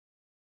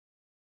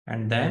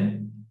and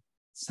then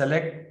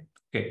select.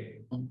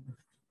 Okay.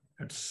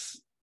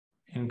 Let's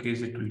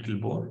increase it a little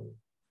more.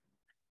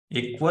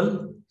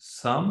 Equal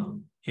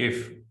sum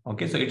if.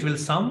 Okay. So it will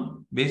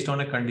sum based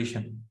on a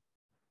condition.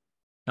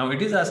 Now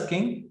it is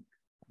asking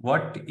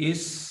what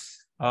is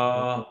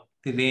the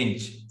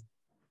range.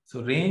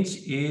 So range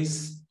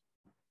is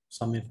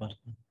sum if.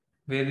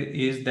 Where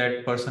is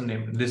that person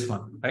name? This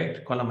one,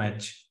 right? Column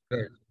H.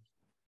 Right.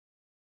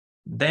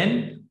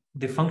 Then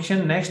the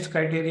function next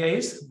criteria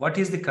is what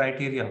is the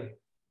criteria?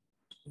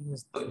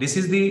 So this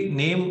is the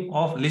name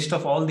of list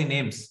of all the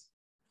names.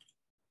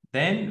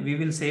 Then we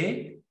will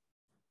say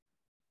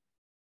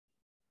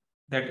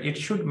that it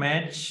should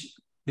match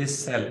this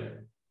cell,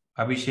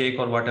 Abhishek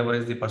or whatever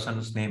is the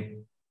person's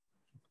name.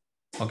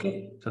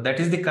 Okay, so that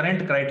is the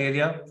current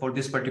criteria for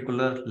this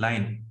particular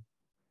line.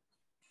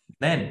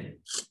 Then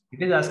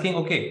it is asking,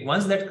 okay,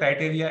 once that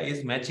criteria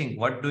is matching,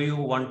 what do you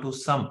want to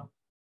sum?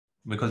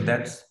 Because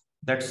that's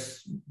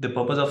the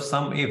purpose of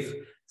sum if.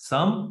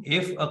 Sum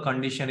if a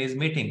condition is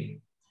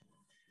meeting.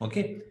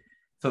 Okay,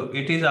 so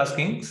it is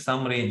asking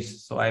sum range.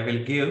 So I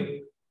will give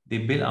the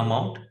bill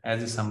amount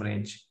as a sum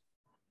range.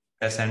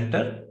 Press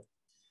enter.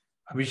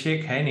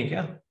 Abhishek है नहीं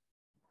क्या?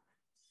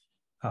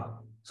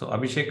 हाँ. So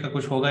Abhishek का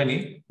कुछ होगा ही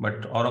नहीं,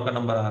 but औरों का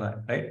number आ रहा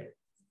है, right?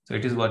 So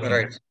it is working.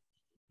 Right.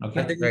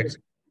 Okay.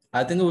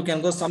 I think we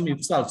can go sum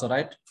ifs also,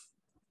 right?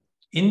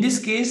 In this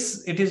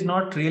case, it is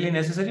not really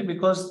necessary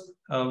because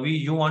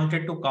you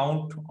wanted to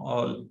count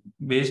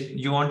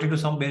you wanted to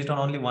sum based on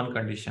only one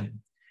condition.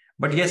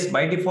 But yes,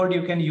 by default,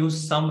 you can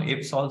use sum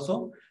ifs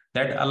also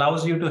that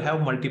allows you to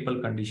have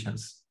multiple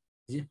conditions.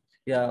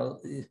 Yeah.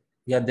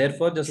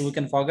 Therefore, just we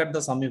can forget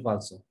the sum if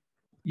also.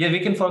 Yeah, we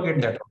can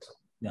forget that also.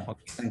 Yeah.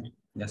 Okay. Thank you.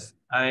 Yes.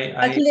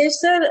 Akhilesh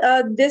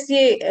sir, this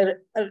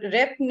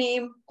rep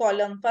name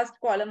column, first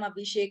column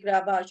Abhishek,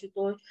 Rava,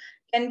 Ashutosh,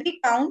 can we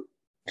count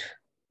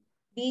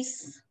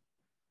these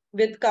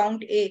with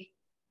count A?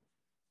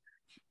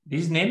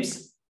 These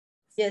names?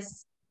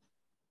 Yes.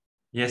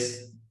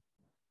 Yes.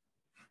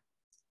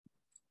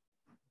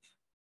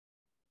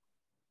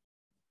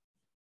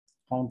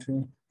 Count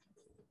A.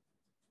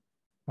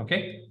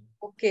 Okay.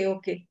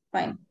 Okay,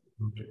 fine.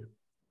 Okay.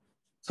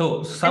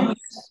 So some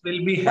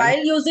will be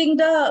while using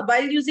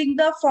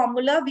the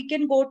formula, we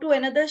can go to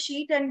another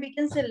sheet and we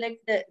can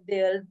select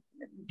there.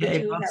 Yeah,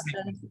 it works.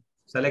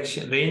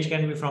 Selection range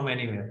can be from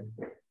anywhere.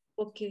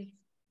 Okay.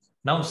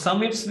 Now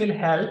some ifs will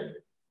help.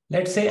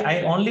 Let's say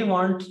I only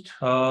want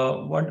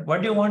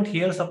what do you want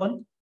here,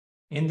 Sapan,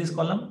 in this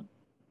column?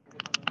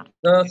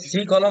 The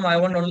C column, I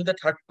want only the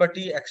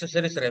third-party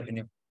accessories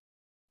revenue.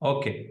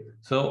 Okay,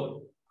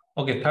 so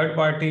okay,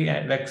 third-party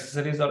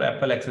accessories or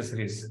Apple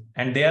accessories,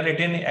 and they are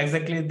written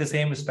exactly the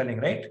same spelling,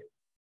 right?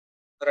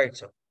 Right,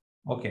 sir.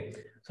 Okay,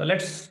 so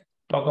let's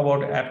talk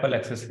about Apple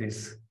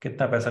accessories.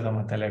 Kitna paisa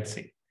kamata hai? Let's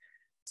see.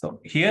 So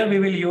here we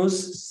will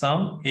use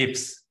some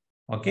ifs.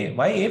 Okay,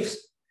 why ifs?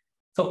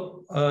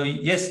 So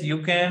yes,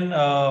 you can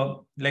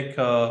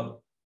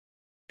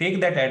take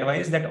that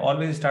advice that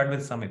always start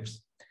with some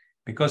ifs,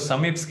 because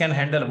some ifs can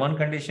handle one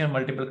condition,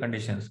 multiple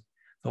conditions.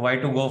 So why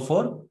to go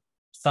for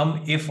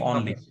some if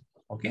only?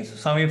 Okay, so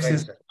some ifs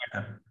is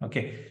better.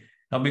 Okay,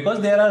 now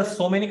because there are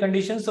so many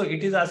conditions, so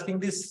it is asking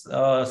this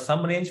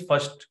sum range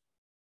first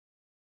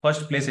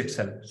place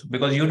itself. So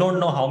because you don't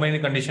know how many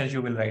conditions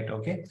you will write.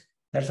 Okay,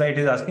 that's why it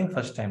is asking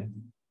first time.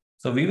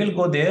 So we will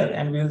go there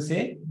and we will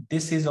say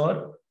this is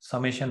our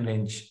summation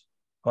range,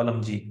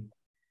 column G,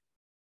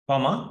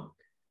 comma,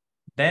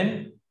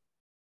 then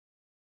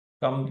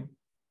come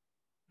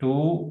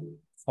to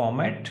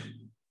format.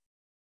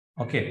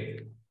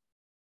 Okay,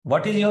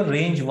 what is your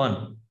range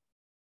 1?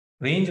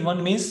 Range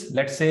 1 means,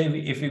 let's say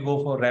if we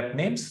go for rep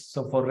names,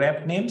 so for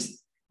rep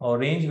names our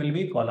range will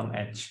be column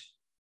H,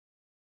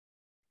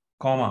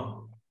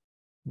 comma,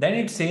 then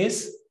it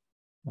says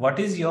what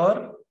is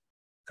your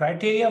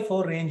criteria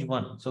for range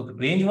 1. So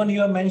range 1 you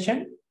have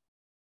mentioned.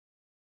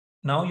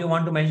 Now you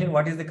want to mention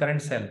what is the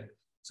current cell.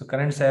 So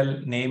current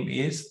cell name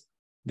is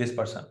this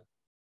person.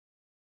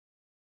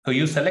 So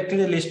you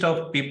selected a list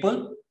of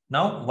people.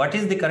 Now what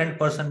is the current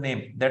person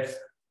name that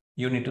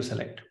you need to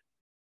select?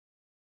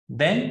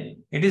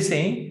 Then it is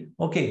saying,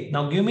 okay,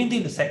 now give me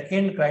the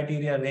second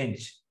criteria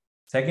range.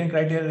 Second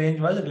criteria range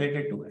was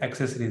related to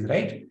accessories,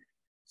 right?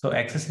 So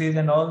accessories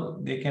and all,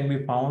 they can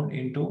be found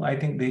into, I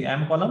think, the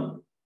M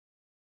column.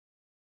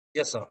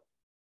 Yes, sir.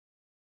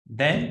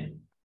 Then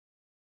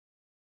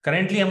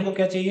currently हमको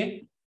क्या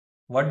चाहिए?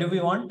 What do we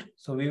want?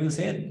 So we will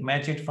say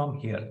match it from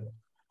here,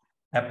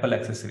 Apple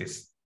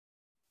accessories.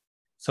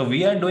 So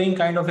we are doing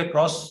kind of a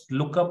cross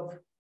lookup,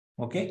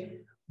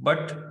 okay?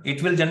 But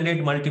it will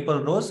generate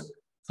multiple rows.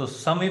 So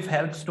sum if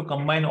helps to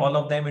combine all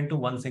of them into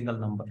one single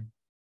number.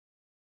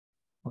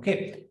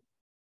 Okay.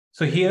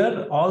 So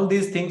here all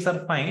these things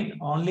are fine.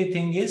 Only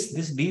thing is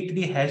this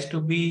D3 has to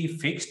be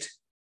fixed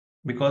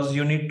because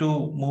you need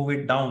to move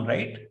it down,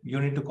 right? You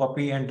need to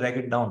copy and drag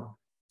it down.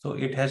 So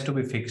it has to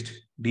be fixed,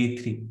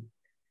 D3.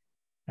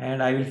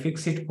 And I will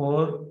fix it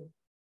for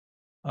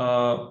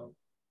row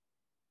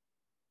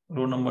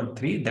number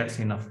 3. That's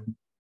enough.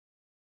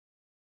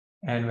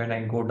 And when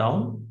I go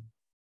down,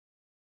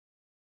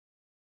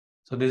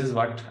 so this is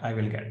what I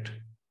will get.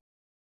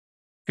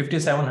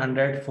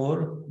 5700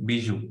 for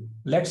Bijou.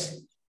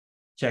 Let's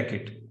check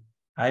it.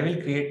 I will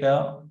create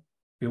a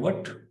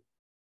pivot,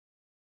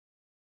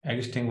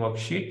 existing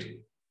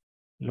worksheet.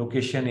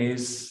 Location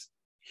is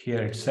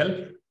here itself.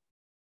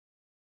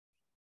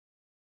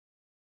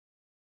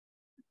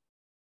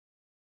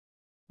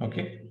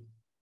 Okay.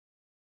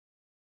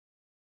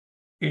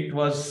 It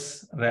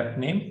was rep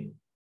name.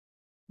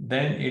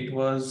 Then it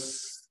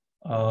was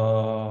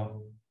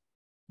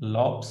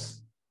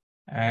lobs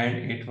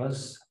and it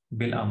was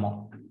bill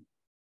amount.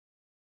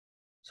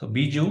 So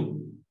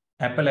Bijou,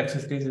 Apple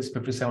accessories is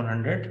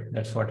 5700.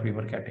 That's what we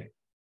were getting.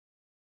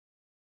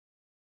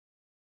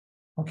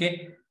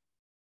 Okay.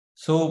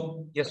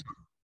 So yes,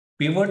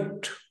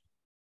 pivot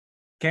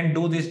can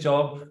do this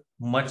job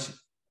much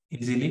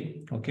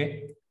easily.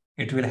 Okay.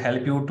 It will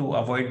help you to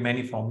avoid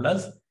many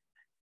formulas.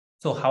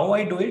 So how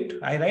I do it,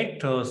 I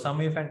write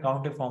sum if and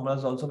count if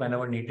formulas also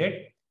whenever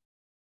needed.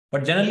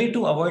 But generally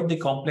to avoid the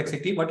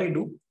complexity, what I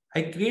do,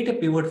 I create a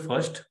pivot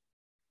first,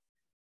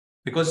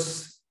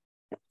 because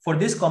for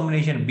this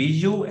combination,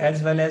 Bijou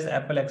as well as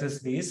Apple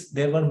accessories,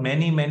 there were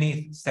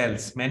many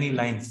cells, many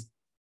lines.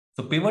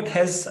 So pivot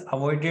has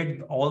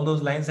avoided all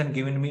those lines and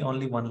given me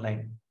only one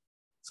line.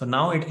 So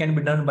now it can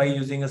be done by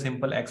using a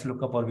simple X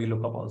lookup or V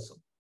lookup also.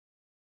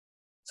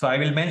 So I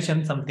will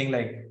mention something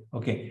like,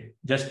 okay,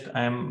 just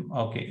I'm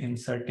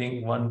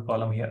inserting one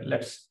column here.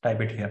 Let's type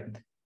it here.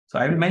 So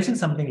I will mention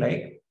something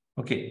like,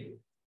 okay,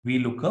 V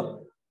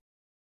lookup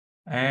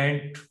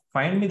and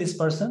find me this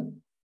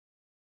person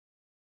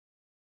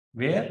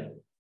where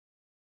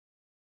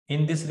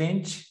in this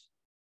range.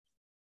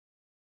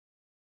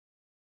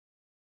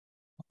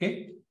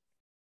 Okay,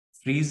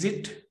 freeze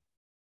it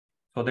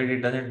so that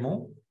it doesn't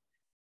move.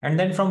 And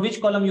then from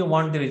which column you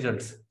want the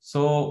results.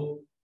 So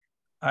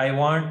I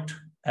want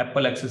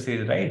Apple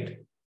accessories, right?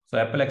 So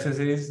Apple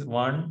accessories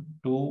 1,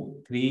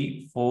 2,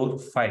 3, 4,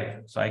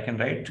 5. So I can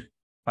write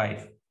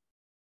 5,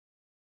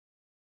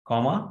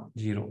 comma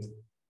 0.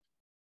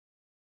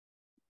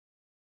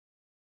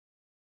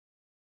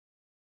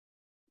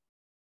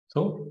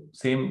 So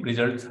same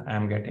results I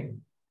am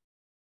getting.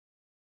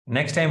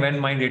 Next time when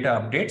my data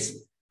updates,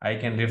 I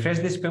can refresh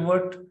this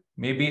pivot.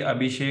 Maybe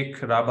Abhishek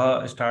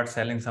Rabha starts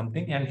selling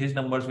something and his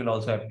numbers will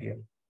also appear.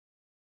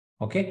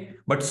 Okay,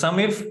 but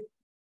SumIf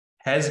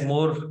has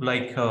more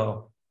like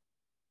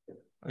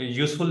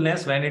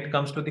usefulness when it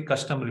comes to the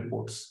custom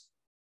reports.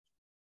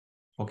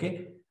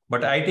 Okay,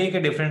 but I take a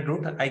different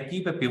route. I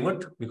keep a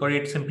pivot because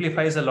it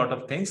simplifies a lot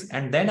of things,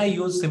 and then I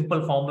use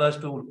simple formulas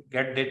to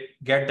get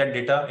that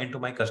data into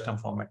my custom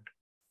format.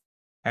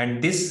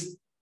 And this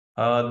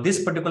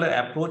particular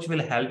approach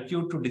will help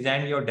you to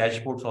design your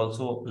dashboards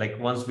also, like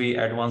once we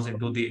advance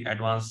into the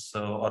advanced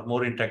or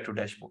more interactive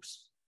dashboards.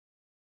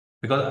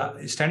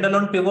 Because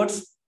standalone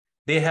pivots,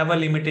 they have a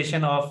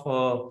limitation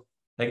of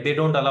like they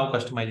don't allow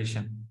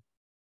customization.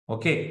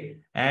 Okay,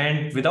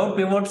 and without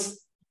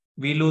pivots,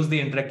 we lose the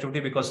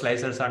interactivity because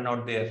slicers are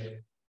not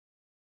there.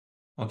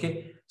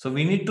 Okay, so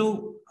we need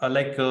to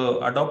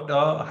adopt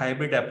a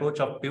hybrid approach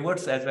of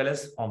pivots as well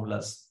as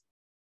formulas.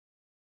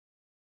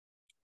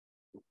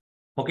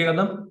 Okay,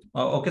 Adam?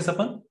 Okay,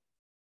 Sapan?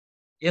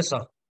 Yes, sir.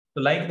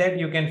 So like that,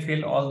 you can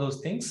fill all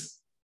those things.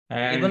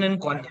 And even in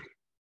quantity.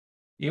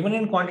 Even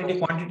in quantity,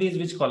 quantity is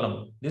which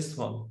column? This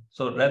one.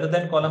 So rather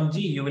than column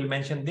G, you will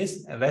mention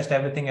this, rest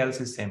everything else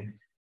is same.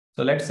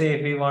 So let's say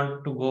if we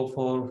want to go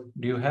for,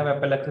 do you have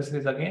Apple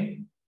accessories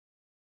again?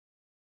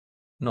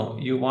 No,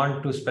 you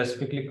want to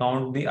specifically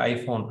count the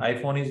iPhone.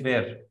 iPhone is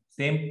where?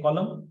 Same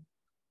column?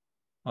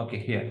 Okay,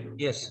 here.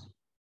 Yes.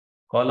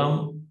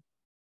 Column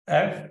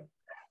F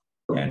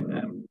and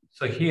F.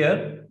 So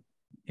here,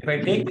 if I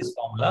take this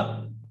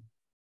formula,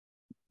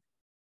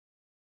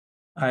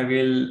 I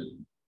will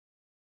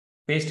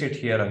paste it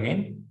here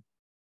again.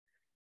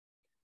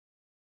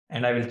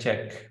 And I will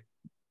check.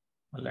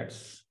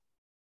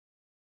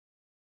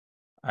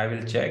 I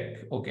will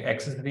check. Okay,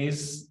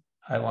 accessories.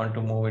 I want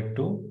to move it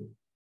to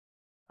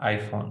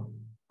iPhone.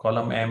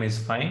 Column M is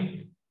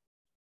fine.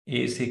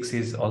 A6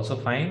 is also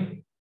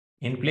fine.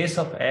 In place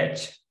of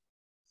H,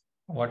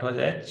 what was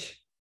H?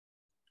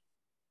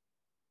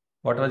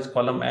 What was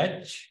column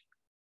H?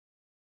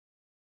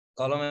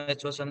 Column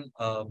H was an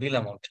bill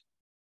amount.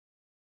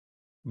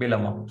 Bill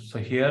amount. So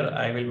here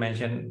I will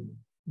mention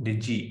the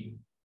G.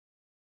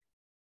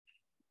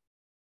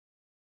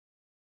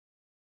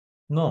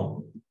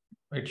 No,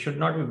 it should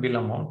not be bill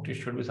amount. It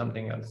should be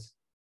something else.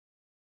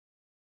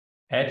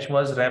 H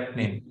was rep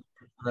name.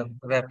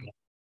 Rep.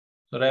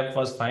 So rep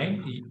was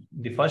fine.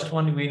 The first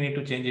one we need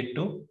to change it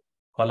to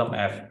column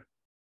F.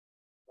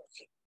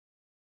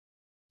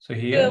 So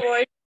here, to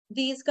avoid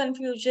these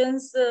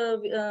confusions,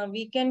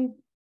 we can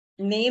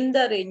name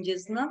the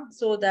ranges, na?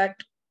 So that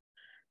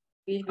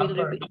we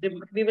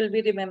will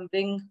be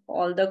remembering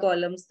all the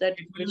columns that.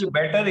 It will be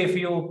better if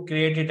you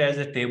create it as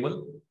a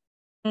table.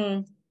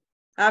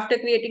 After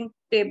creating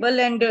table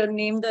and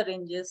name the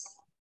ranges.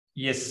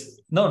 Yes.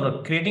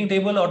 No. Creating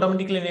table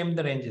automatically name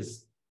the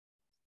ranges.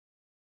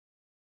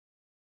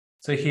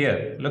 So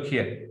here, look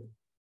here.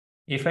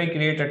 If I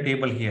create a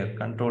table here,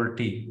 Control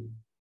T.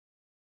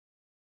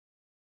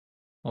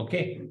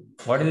 Okay.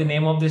 What is the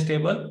name of this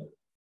table?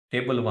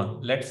 Table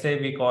 1. Let's say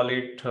we call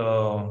it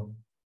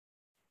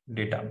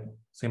data.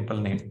 Simple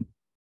name.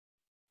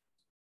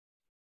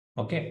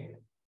 Okay.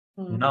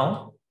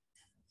 Now,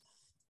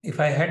 if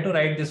I had to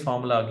write this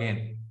formula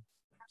again,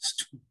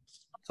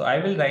 so I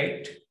will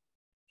write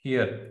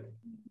here,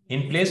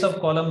 in place of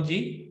column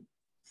G,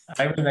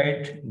 I will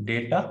write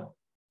data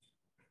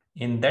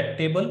in that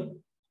table,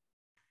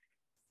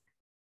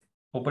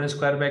 open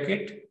square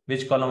bracket,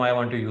 which column I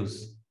want to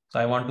use. So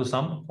I want to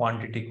sum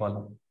quantity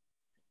column.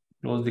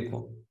 Close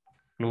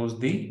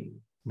the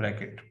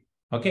bracket.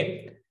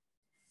 Okay.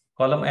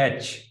 Column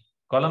H.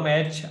 Column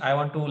H, I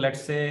want to,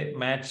 let's say,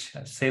 match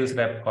sales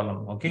rep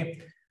column.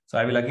 Okay. So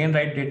I will again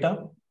write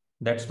data.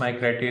 That's my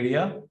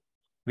criteria.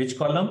 Which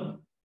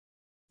column?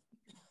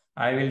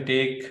 I will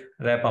take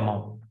rep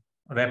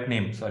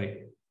name,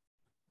 sorry.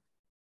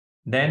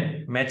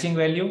 Then matching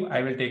value,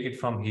 I will take it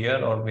from here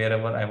or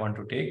wherever I want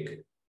to take.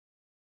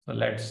 So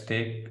let's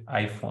take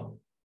iPhone.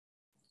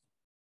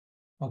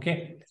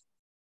 Okay.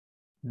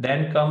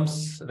 Then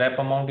comes rep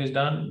amount is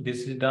done.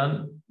 This is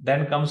done.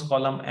 Then comes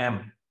column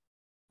M.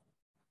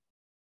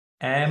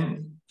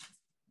 M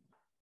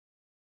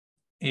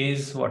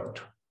is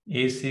what?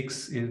 A6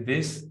 is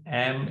this.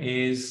 M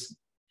is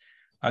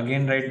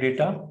again write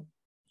data.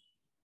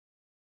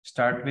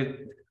 Start with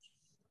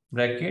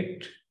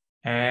bracket.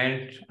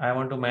 And I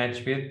want to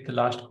match with the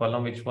last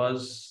column, which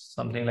was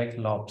something like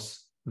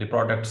lobs, the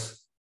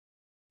products.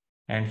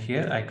 And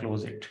here I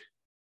close it.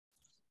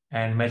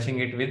 And matching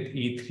it with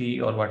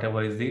E3 or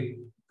whatever is the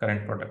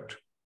current product.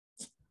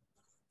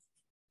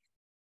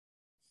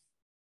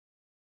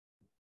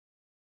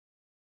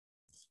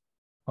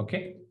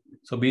 Okay.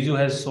 So Biju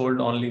has sold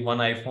only one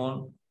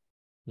iPhone.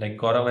 Like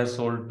Gaurav has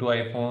sold 2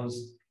 iPhones.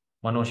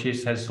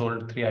 Manoshish has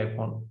sold 3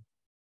 iPhones.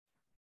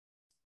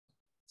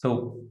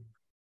 So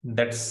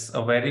that's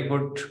a very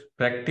good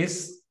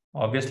practice.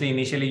 Obviously,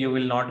 initially you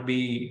will not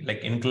be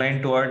like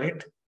inclined toward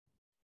it.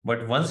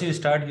 But once you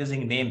start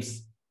using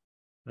names,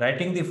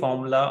 writing the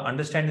formula,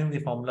 understanding the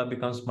formula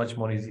becomes much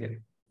more easier.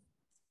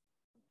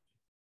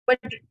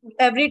 But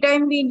every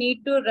time we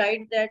need to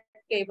write that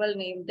table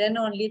name, then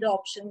only the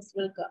options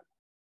will come.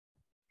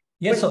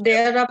 Yes, But so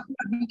there are,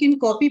 we can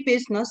copy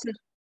paste, no, sir?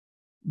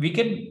 we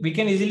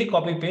can easily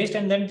copy paste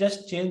and then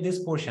just change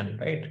this portion,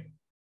 right?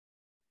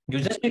 You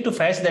just need to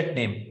fetch that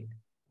name.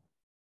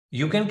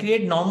 You can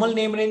create normal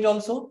name range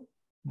also,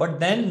 but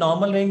then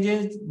normal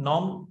ranges,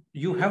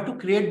 you have to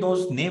create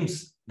those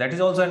names. That is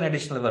also an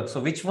additional work. So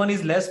which one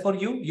is less for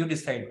you? You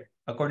decide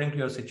according to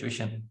your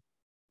situation.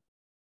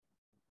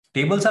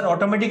 Tables are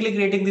automatically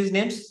creating these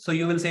names, so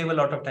you will save a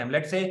lot of time.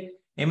 Let's say,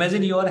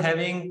 imagine you are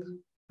having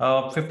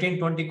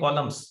 15-20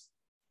 columns.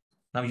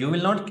 Now you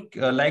will not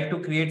like to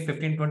create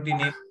 15-20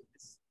 names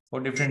for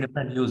different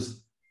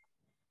use.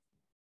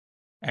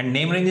 And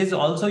name ranges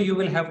also you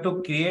will have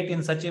to create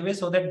in such a way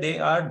so that they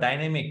are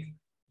dynamic.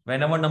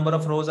 Whenever number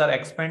of rows are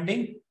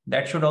expanding,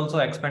 that should also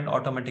expand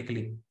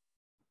automatically.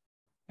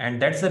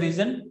 And that's the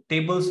reason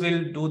tables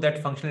will do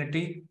that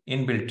functionality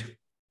inbuilt.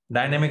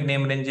 Dynamic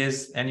name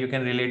ranges, and you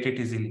can relate it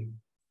easily.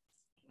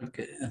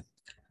 Okay.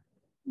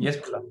 Yes,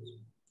 Pula.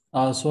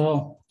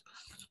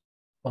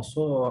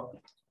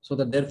 So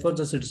that therefore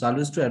just it's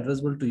always too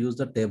addressable to use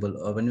the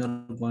table when you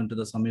are going to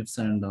the sum ifs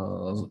and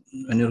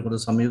when you're going to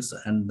sum ifs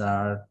and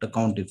the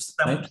count ifs,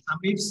 right? Sum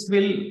ifs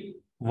will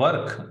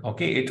work.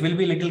 Okay, it will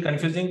be little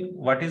confusing.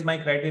 What is my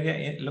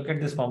criteria? Look at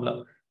this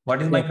formula.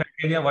 What is my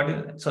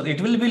criteria? So it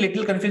will be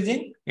little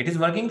confusing. It is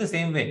working the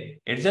same way.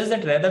 It's just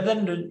that rather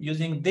than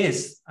using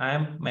this, I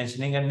am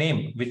mentioning a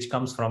name which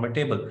comes from a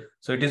table.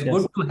 So it is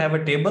good to have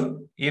a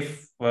table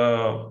if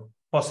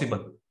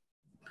possible.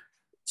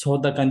 So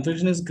the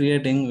confusion is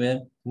creating where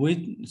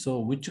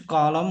which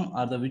column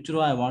or the which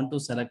row I want to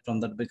select from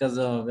that, because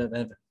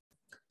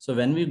so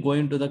when we go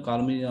into the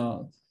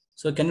column,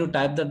 so can you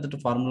type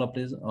that formula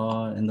please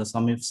in the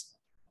sum ifs?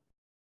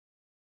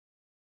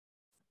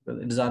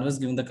 It is always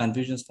giving the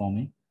confusions for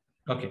me.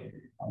 Okay.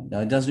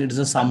 Just it is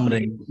a sum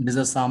range. It is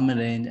a sum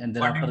range, and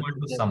then after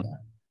sum.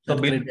 So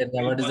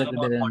what is the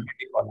criteria?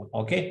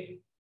 Okay.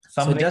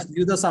 So just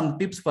give the some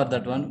tips for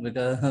that one,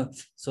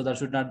 because so that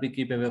should not be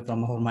keep away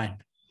from our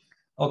mind.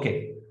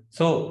 Okay.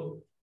 So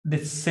the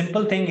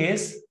simple thing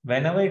is,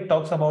 whenever it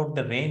talks about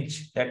the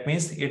range, that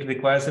means it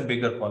requires a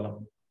bigger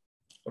column.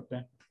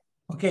 Okay.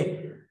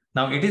 Okay.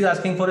 Now it is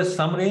asking for a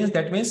sum range.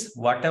 That means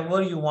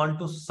whatever you want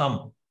to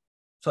sum.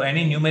 So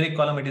any numeric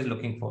column it is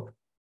looking for.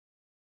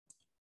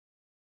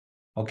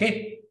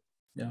 Okay.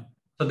 Yeah.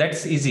 So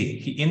that's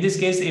easy. In this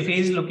case, if he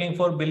is looking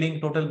for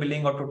billing, total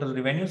billing or total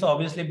revenue, so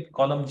obviously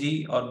column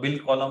G or bill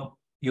column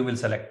you will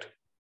select.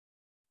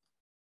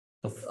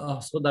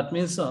 So that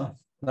means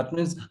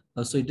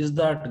so it is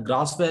that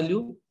gross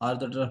value or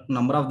the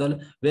number of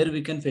the where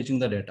we can fetching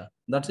the data.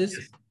 That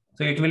is.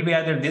 So it will be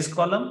either this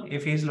column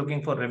if he is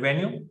looking for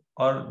revenue,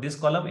 or this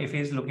column if he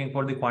is looking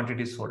for the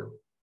quantity sold.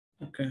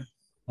 Okay.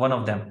 One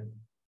of them.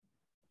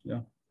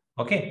 Yeah.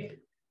 Okay.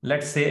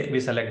 Let's say we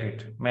select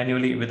it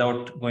manually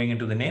without going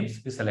into the names.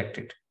 We select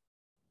it,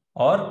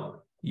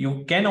 or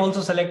you can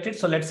also select it.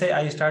 So let's say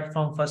I start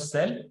from first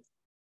cell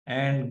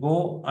and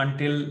go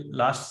until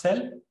last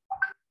cell.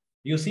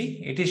 You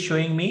see, it is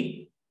showing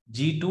me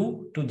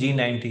G2 to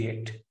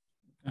G98.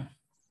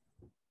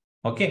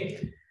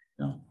 Okay.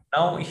 Yeah.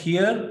 Now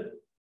here,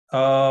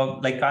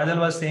 like Kajal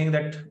was saying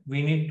that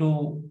we need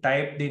to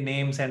type the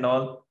names and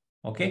all.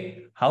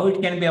 Okay. How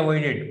it can be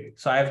avoided?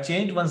 So I have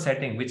changed one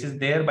setting, which is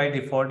there by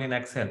default in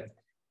Excel.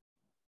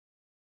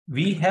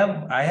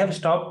 I have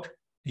stopped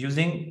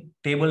using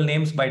table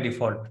names by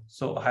default.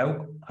 So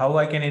how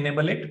I can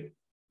enable it?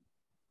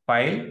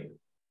 File,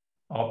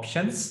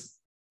 options,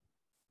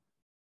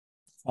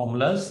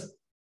 formulas,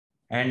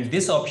 and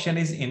this option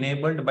is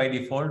enabled by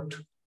default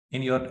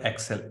in your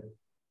Excel.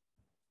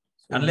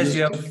 So unless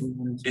you have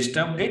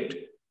disturbed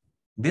it,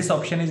 this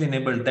option is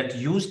enabled, that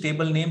use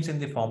table names in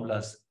the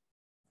formulas.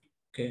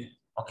 Okay.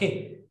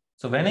 Okay.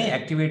 So when I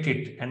activate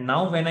it, and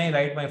now when I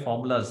write my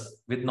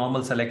formulas with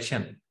normal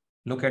selection,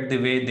 look at the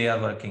way they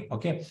are working.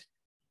 Okay.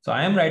 So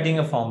I am writing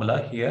a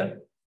formula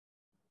here,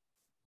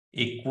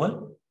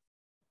 equal,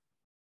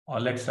 or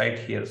let's write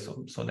here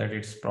so that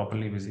it's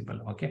properly visible.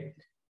 Okay.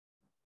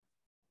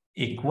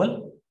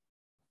 Equal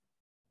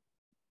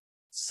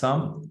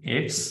sum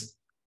ifs,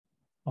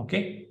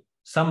 okay,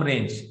 sum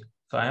range.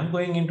 So I am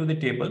going into the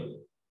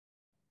table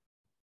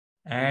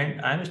and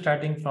I'm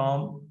starting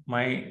from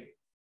my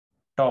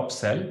top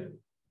cell,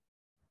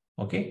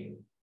 okay,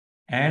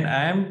 and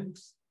I am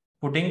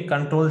putting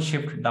Control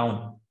Shift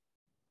down.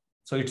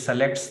 So it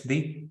selects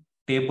the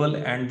table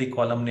and the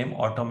column name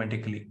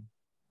automatically.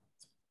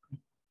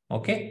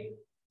 Okay.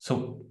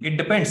 So it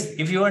depends.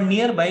 If you are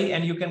nearby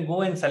and you can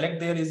go and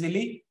select there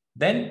easily,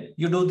 then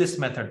you do this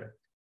method.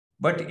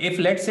 But if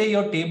let's say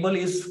your table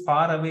is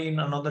far away in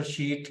another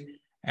sheet,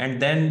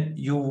 and then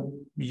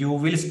you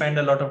will spend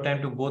a lot of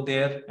time to go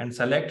there and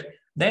select,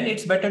 then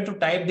it's better to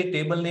type the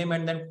table name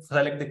and then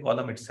select the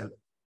column itself.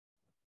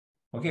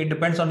 Okay, it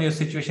depends on your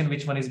situation,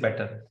 which one is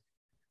better.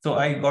 So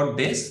I got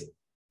this.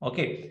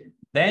 Okay,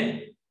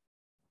 then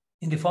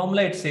in the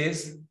formula it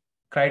says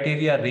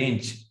criteria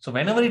range. So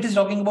whenever it is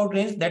talking about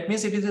range, that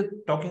means it is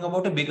talking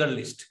about a bigger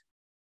list.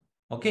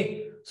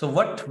 Okay. So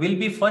what will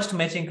be first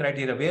matching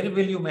criteria? Where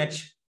will you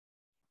match?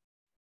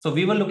 So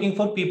we were looking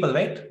for people,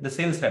 right? The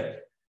sales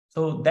rep.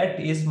 So that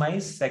is my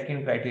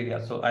second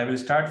criteria. So I will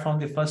start from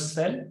the first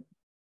cell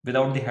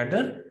without the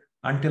header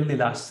until the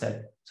last cell.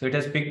 So it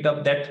has picked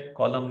up that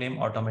column name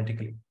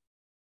automatically.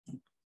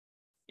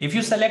 If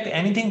you select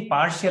anything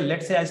partial,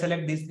 let's say I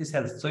select these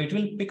cells, so it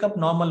will pick up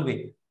normal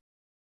way.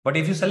 But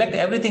if you select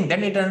everything,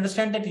 then it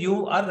understands that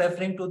you are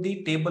referring to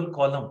the table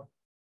column.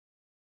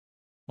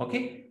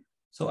 Okay.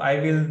 So I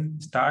will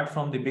start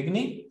from the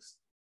beginning,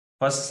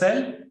 first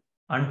cell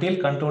until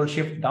Control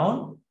Shift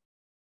down,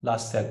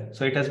 last cell.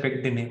 So it has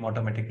picked the name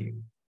automatically.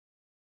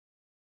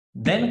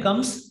 Then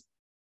comes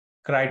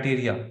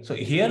criteria. So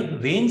here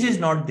range is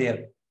not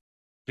there.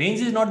 Range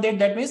is not there.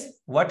 That means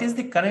what is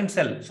the current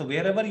cell? So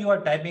wherever you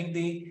are typing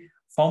the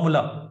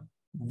formula,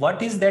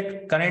 what is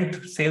that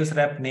current sales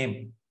rep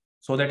name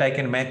so that I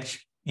can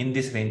match in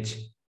this range?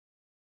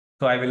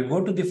 So I will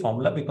go to the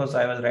formula because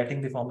I was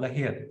writing the formula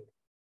here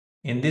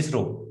in this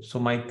row. So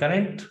my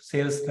current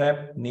sales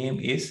rep name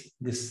is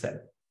this cell.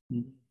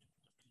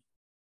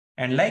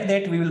 And like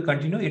that, we will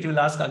continue. It will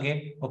ask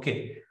again,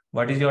 okay,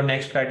 what is your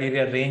next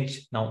criteria?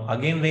 Range. Now,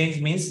 again,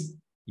 range means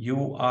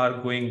you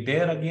are going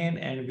there again,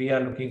 and we are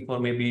looking for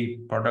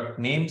maybe product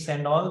names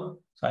and all.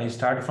 So I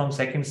start from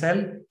second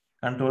cell,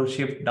 Control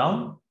Shift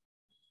down,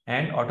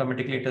 and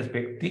automatically it has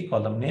picked the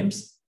column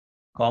names,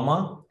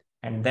 comma,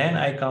 and then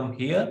I come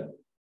here.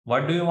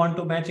 What do you want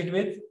to match it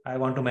with? I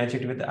want to match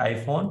it with the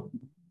iPhone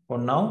for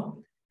now,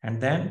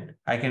 and then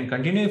I can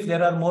continue if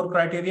there are more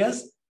criteria.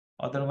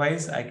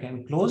 Otherwise, I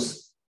can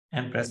close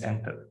and press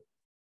enter.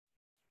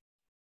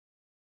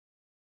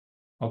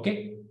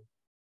 Okay.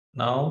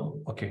 Now,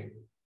 okay.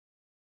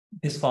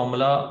 This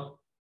formula,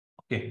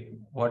 okay,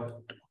 what,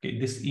 okay,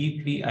 this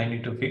E3 I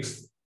need to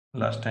fix.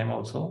 Last time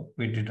also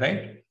we did,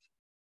 right?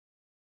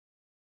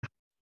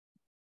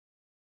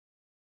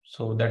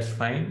 So that's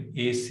fine.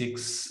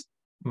 A6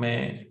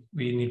 may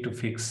we need to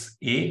fix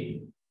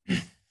A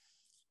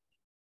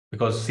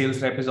because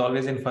sales rep is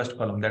always in first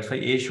column. That's why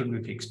A should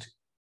be fixed.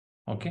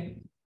 Okay.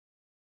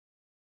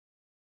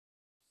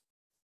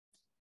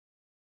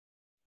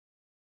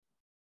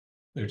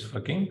 It's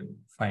working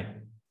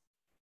fine.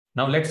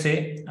 Now let's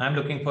say I'm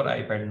looking for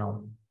iPad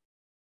now.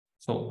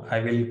 So I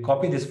will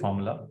copy this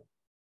formula,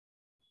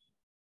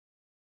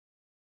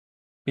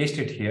 paste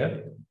it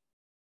here.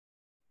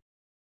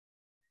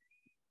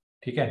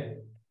 Okay.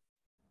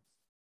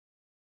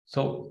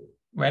 So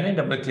when I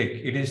double click,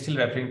 it is still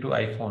referring to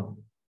iPhone.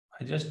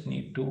 I just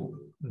need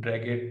to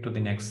drag it to the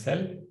next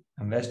cell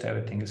and rest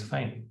everything is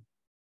fine.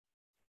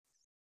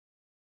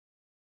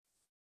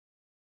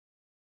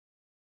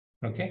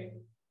 Okay.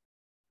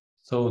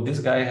 So this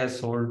guy has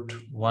sold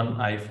one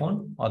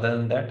iPhone. Other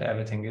than that,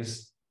 everything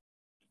is,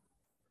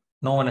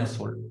 no one has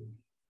sold.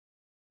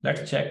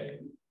 Let's check.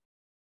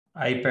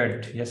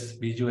 iPad, yes,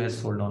 Biju has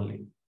sold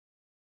only.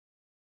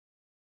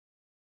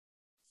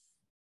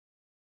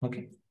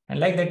 Okay. And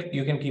like that,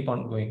 you can keep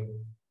on going.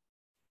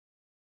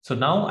 So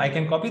now I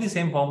can copy the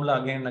same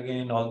formula again and again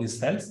in all these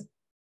cells.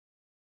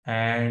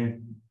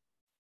 And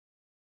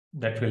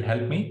that will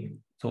help me.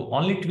 So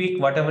only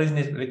tweak whatever is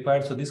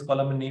required. So this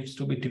column needs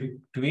to be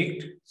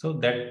tweaked. So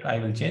that I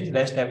will change.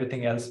 Rest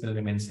everything else will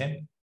remain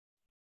same.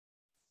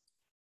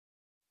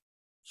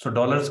 So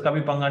dollars ka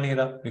bhi panga nahi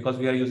raha because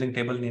we are using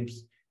table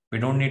names. We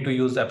don't need to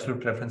use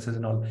absolute references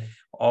and all.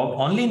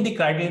 Only in the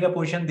criteria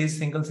portion, these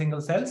single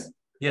cells.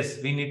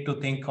 Yes, we need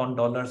to think on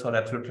dollars or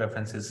absolute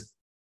references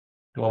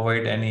to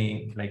avoid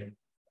any like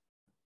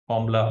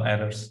formula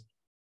errors.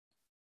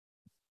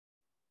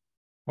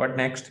 What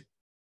next?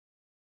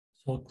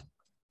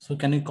 So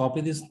can you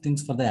copy these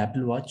things for the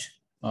Apple Watch?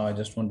 I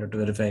just wanted to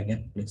verify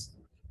again, please.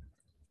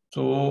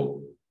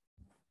 So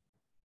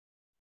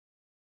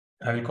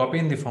I will copy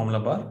in the formula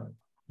bar.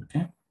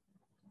 Okay.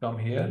 Come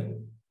here,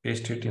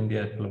 paste it in the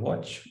Apple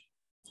Watch.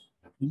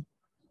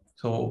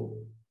 So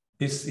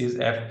this is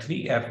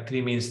F3.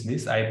 F3 means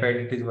this iPad,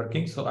 it is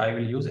working. So I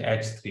will use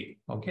H3.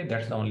 Okay,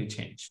 that's the only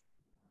change.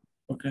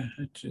 Okay,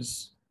 it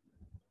is.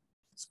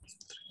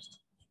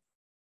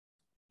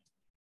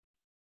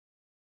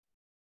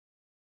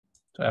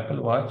 So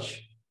Apple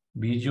Watch,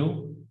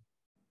 Biju,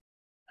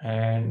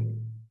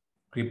 and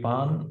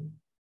Kripan.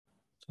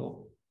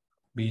 So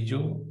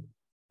Biju,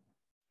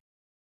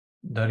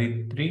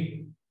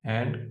 Dharitri,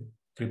 and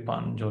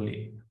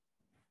Kripanjali,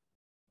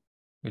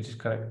 which is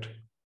correct.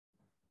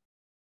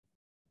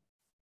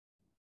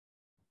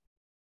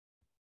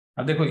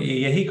 अब देखो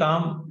यही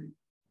काम,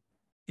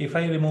 if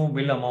I remove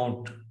bill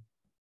amount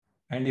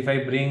and if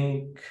I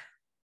bring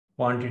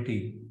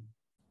quantity,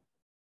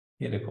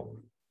 ये देखो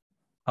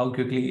how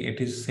quickly it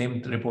is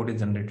same report is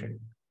generated.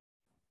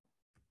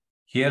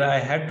 Here I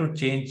had to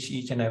change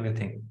each and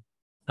everything.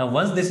 Now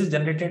once this is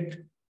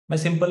generated, मैं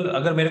simple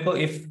अगर मेरे को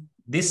if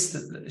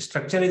this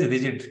structure is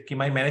rigid, कि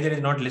my manager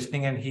is not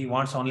listening and he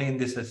wants only in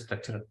this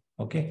structure,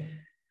 okay?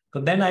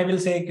 So then I will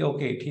say,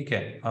 okay, ठीक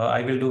है,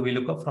 I will do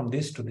VLOOKUP from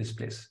this to this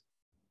place.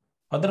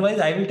 Otherwise,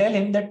 I will tell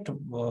him that,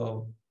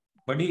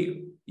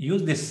 buddy,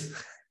 use this,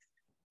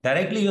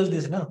 directly use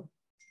this now.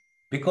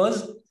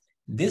 because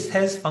this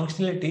has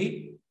functionality.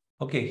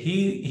 Okay,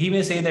 he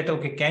may say that,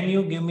 okay, can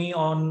you give me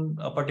on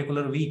a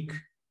particular week?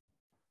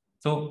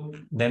 So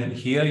then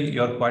here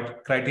your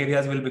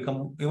criteria will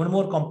become even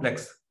more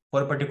complex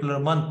for a particular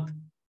month.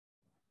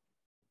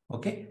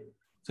 Okay,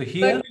 so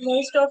here. But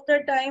most of the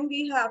time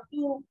we have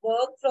to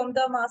work from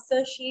the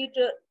master sheet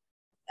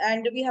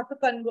and we have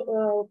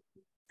to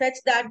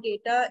fetch that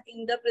data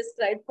in the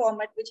prescribed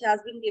format which has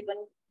been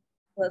given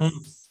to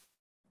us.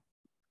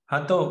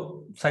 हाँ,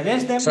 तो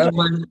suggest them Sir,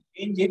 to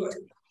change it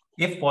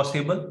if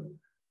possible.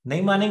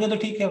 नहीं मानेंगे तो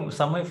ठीक है,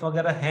 समय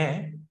वगैरह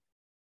हैं,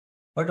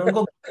 but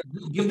उनको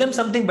give them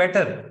something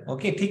better.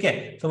 Okay, ठीक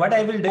है. So what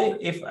I will do,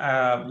 if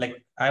like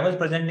I was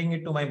presenting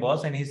it to my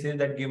boss and he says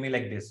that give me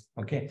like this.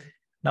 Okay,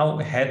 now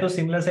है तो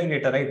similar side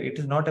data, right? It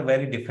is not a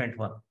very different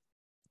one.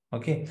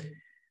 Okay,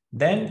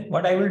 then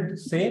what I will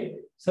say,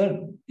 sir,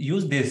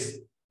 use this,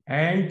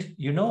 and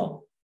you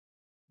know,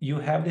 you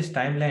have this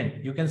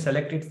timeline. You can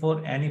select it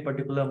for any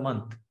particular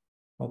month.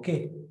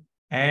 Okay,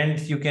 and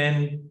you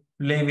can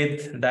play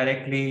with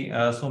directly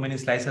so many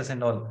slices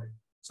and all.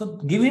 So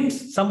give him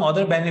some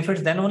other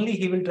benefits, then only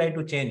he will try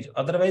to change.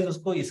 Otherwise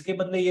उसको इसके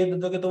बदले ये दे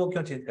दोगे तो वो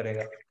क्यों change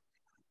करेगा?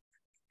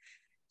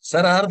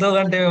 Sir हर 2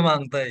 घंटे में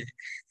मांगता है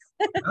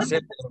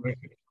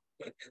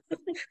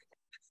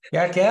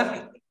क्या क्या?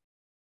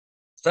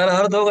 सर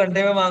हर 2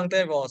 घंटे में मांगते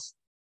हैं बॉस।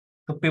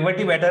 तो पिवट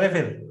ही बेटर है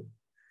फिर।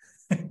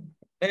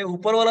 नहीं,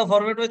 ऊपर वाला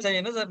फॉर्मेट में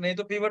चाहिए ना सर, नहीं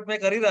तो पिवट में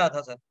कर ही रहा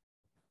था सर।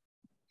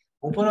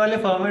 ऊपर वाले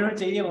फॉर्मेट में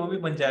चाहिए वो भी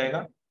बन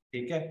जाएगा,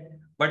 ठीक है,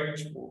 बट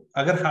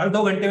अगर हर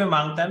 2 घंटे में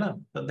मांगता है ना,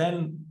 तो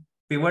then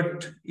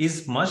pivot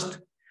is must.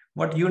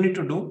 What you need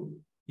to do,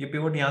 ये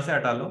पिवट यहां से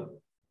हटा लो,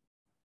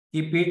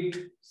 कीप इट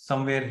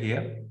समवेयर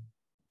हियर,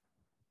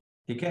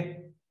 ठीक है,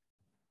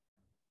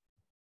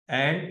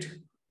 एंड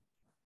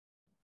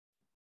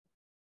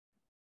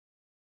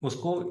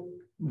उसको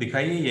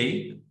दिखाइए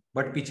यही,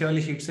 बट पीछे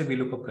वाली शीट से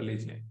वीलुकअप कर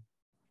लीजिए,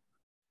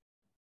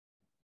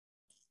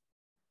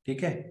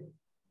 ठीक है.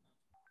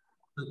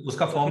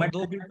 उसका फॉर्मेट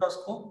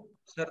उसको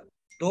सर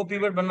 2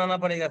 पिवट बनाना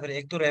पड़ेगा फिर,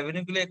 एक तो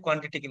रेवेन्यू के लिए, एक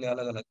क्वांटिटी के लिए,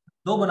 अलग अलग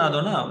 2 बना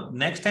दो ना.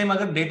 नेक्स्ट टाइम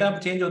अगर डेटा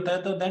चेंज होता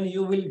है तो then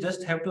you will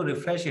just have to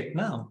refresh it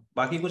ना,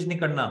 बाकी कुछ नहीं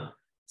करना.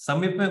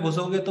 समिप में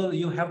घुसोगे तो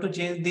you have to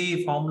change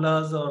the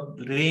formulas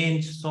और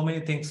रेंज, सो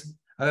मेनी थिंग्स.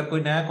 अगर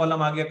कोई नया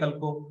कॉलम आ गया कल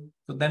को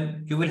तो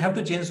then you will have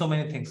to change so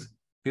many things.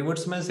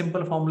 Pivots में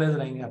सिंपल फॉर्मूलाज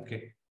रहेंगे आपके,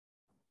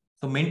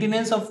 तो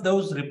maintenance of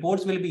those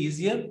reports will be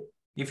easier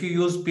if you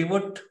use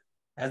pivot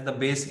as the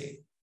base,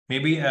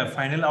 maybe a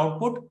final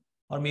output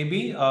or maybe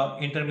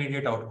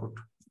intermediate output.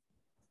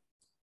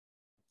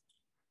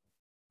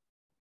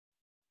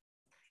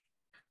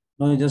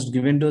 No, you just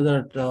given to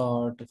that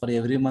for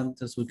every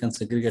month, just we can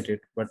segregate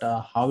it. But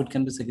how it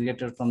can be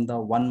segregated from the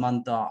 1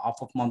 month,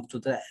 half of month to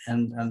the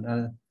and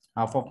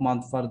half of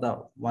month for the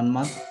 1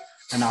 month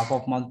and half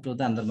of month to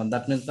the another month.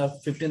 That means the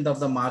 15th of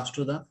the March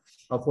to the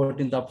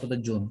 14th of the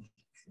June.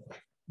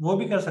 वो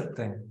भी कर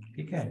सकते हैं,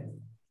 ठीक है.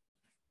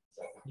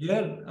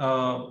 Here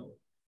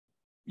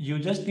you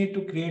just need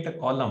to create a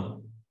column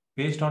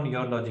based on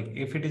your logic.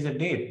 If it is a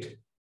date,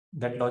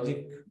 that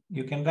logic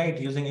you can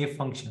write using if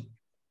function.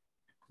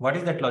 What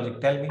is that logic?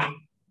 Tell me.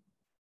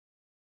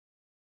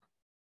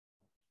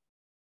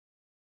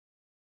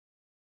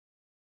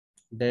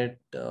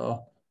 Date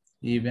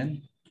even.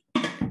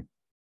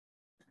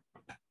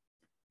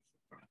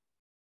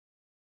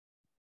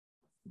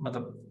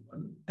 मतलब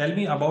tell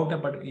me about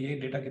it, but ये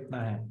data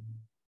कितना है?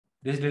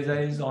 This data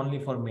is only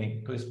for May,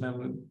 तो इसमें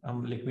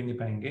हम लिख भी नहीं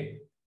पाएंगे.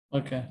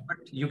 Okay.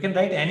 But you can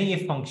write any if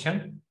function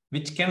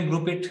which can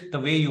group it the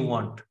way you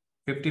want.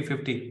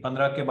 50-50,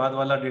 15 के बाद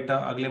वाला डेटा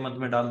अगले मंथ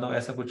में डाल दो,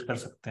 ऐसा कुछ कर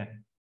सकते हैं.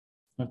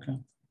 Okay.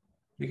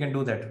 We can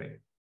do that way.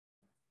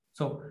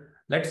 So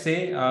let's say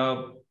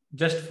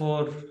just for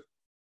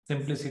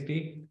simplicity,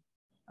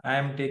 I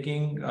am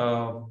taking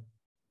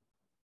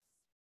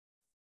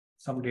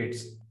some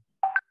dates.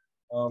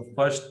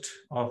 1st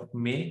of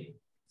May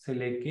से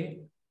लेके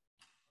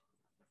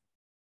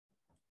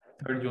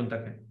 3rd June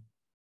तक है,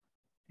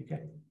 ठीक है,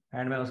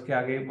 एंड मैं उसके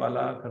आगे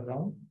वाला कर रहा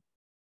हूँ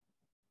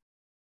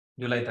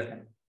जुलाई तक है.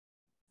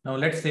 Now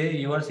let's say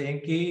you are saying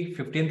कि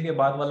 15th के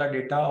बाद वाला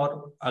डेटा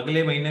और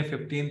अगले महीने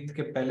 15th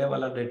के पहले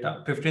वाला डेटा,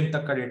 15th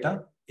तक का डेटा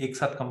एक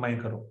साथ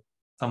कंबाइन करो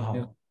somehow.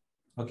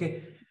 Okay,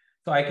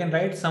 so I can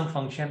write some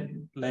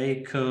function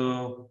like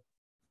so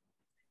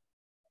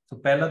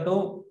पहला तो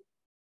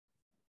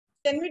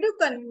can we do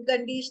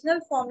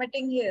conditional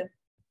formatting here?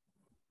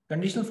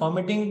 Conditional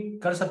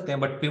formatting कर सकते हैं,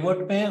 बट पिवट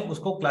में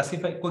उसको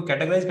क्लासिफाई, कोई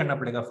कैटेगराइज करना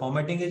पड़ेगा.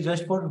 Formatting is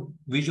just for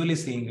visually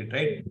seeing it,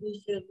 right?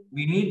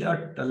 We need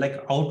a like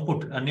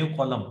output, a new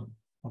column.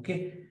 Okay,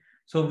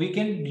 so we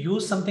can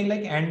use something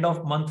like end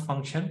of month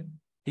function,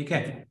 ठीक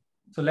है.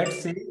 So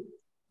let's say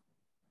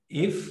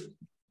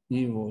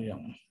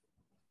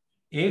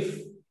if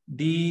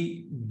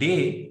the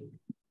day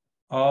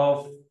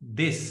of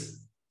this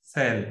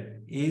cell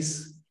is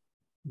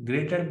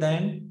greater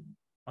than,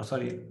 or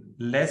sorry,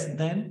 less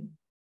than,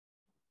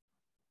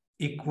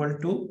 equal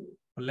to,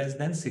 or less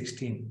than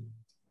 16.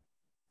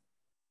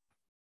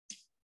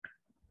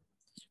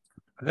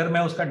 अगर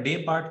मैं उसका day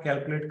part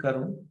calculate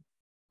करूं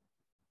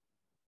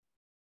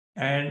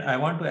and I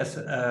want to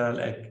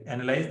like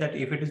analyze that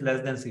if it is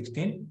less than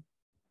 16,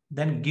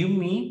 then give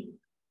me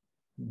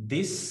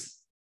this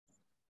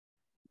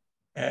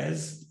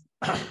as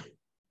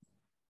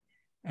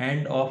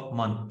end of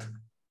month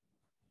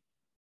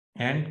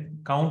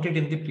and count it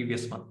in the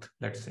previous month.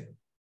 Let's say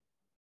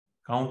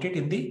count it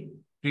in the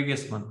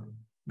previous month,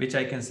 which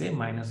I can say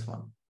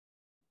 -1.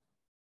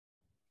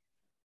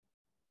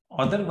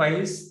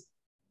 Otherwise,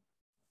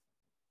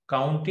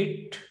 count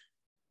it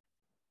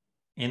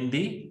in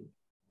the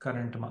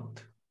current month.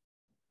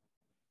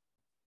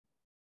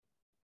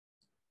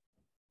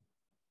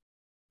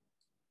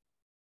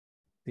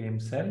 Same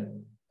cell,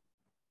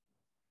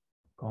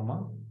 comma,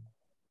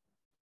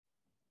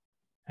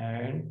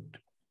 and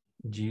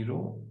 0,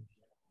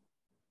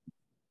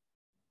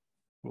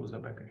 close the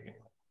bracket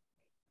again.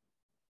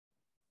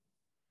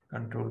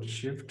 Control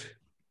Shift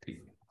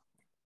 3.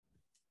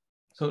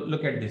 So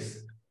look at this.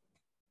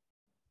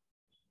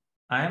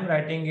 I am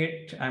writing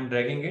it, I am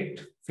dragging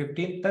it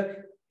 15th tak.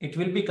 It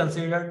will be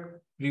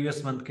considered previous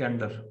month के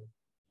अंदर,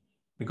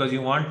 because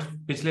you want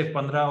पिछले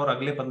 15 और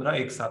अगले 15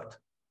 एक साथ.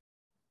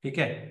 ठीक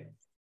है?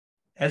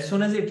 As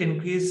soon as it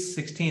increase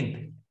 16th,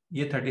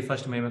 ये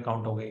 31st May में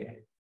काउंट हो गई है.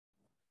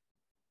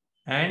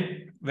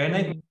 And when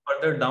I go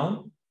further down,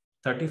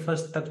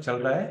 31st तक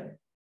चल रहा है.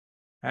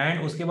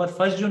 And उसके बाद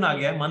 1st June आ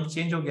गया है, मंथ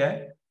चेंज हो गया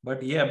है,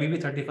 बट ये अभी भी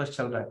 31st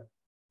चल रहा है.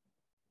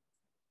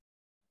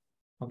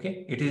 Okay,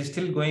 it is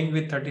still going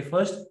with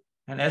 31st,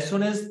 and as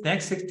soon as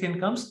next 16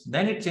 comes,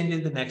 then it changes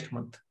the next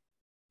month.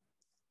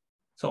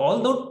 So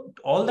although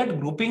all that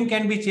grouping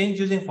can be changed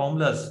using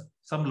formulas,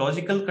 some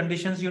logical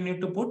conditions you need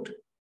to put.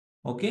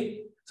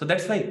 Okay, so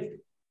that's why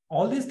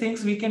all these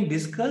things we can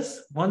discuss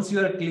once you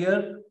are clear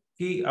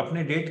कि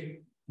अपने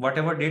date,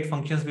 whatever date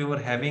functions we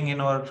were having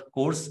in our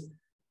course,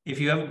 if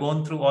you have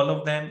gone through all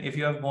of them, if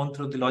you have gone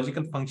through the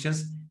logical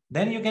functions,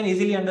 then you can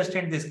easily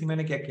understand this कि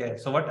मैंने क्या किया है.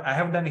 So what I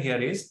have done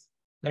here is,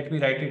 let me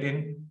write it in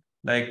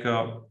like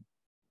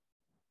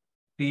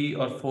 3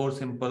 or 4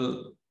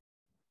 simple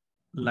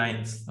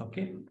lines,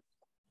 okay,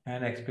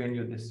 and explain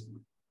you this.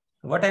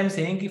 What I am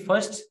saying कि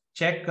first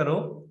check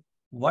करो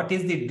what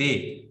is the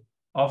day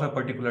of a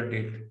particular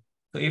date.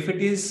 So if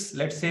it is,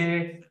 let's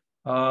say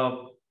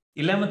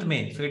 11th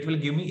May, so it will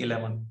give me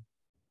 11.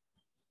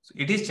 So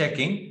it is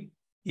checking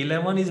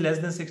 11 is less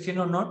than 16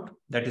 or not.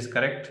 That is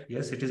correct.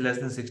 Yes, it is less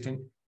than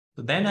 16.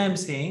 So then I am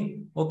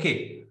saying,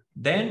 okay,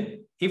 then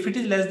if it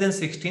is less than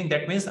 16,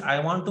 that means I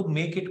want to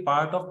make it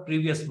part of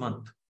previous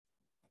month.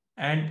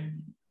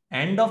 And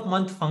end of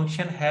month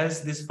function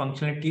has this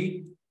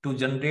functionality to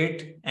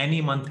generate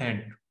any month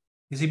end.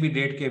 किसी भी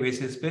date के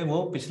basis पे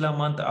वो पिछला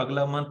month,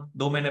 अगला month,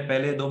 2 महीने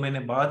पहले, 2 महीने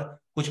बाद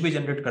कुछ भी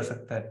जनरेट कर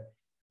सकता है.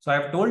 So I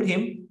have told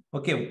him,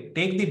 okay,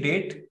 take the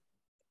date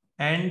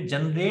and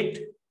generate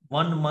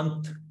 1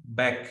 month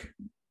back,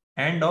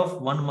 end of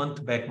 1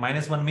 month back.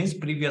 -1 means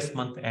previous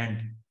month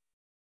end.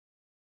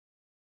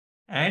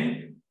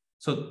 And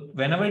so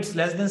whenever it's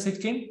less than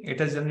 16, it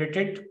has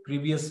generated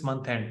previous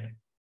month end.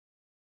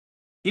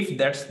 If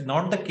that's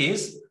not the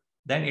case,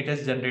 then it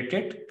has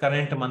generated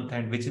current month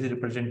end, which is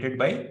represented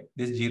by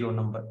this 0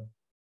 number.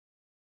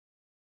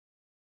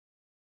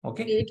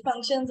 Okay. Date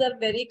functions are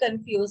very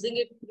confusing.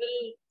 It will,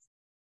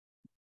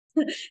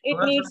 it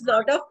needs a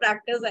lot of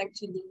practice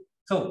actually.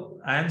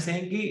 So I am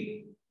saying कि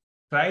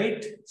try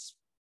it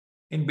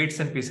in bits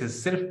and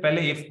pieces. सिर्फ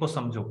पहले if को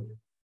समझो.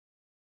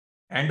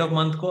 End of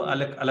month को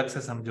अलग अलग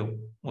से समझो.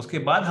 उसके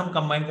बाद हम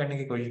combine करने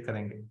की कोशिश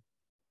करेंगे.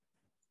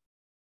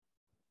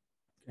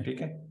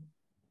 ठीक है?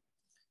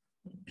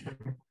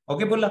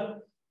 Okay, Bulla?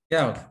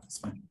 Yeah, okay, that's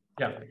fine.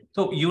 Yeah.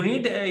 So you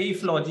need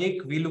if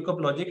logic,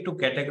 VLOOKUP logic to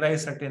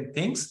categorize certain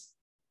things.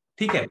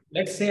 ठीक है.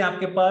 Let's say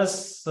आपके पास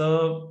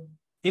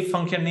if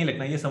function नहीं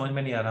लिखना, ये समझ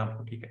में नहीं आ रहा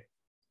आपको, ठीक है?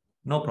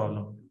 No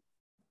problem.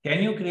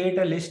 Can you create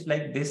a list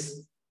like this?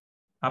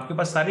 आपके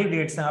पास सारी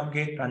dates हैं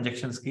आपके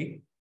transactions की.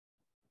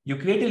 You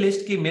create a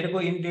list कि मेरे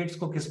को इन dates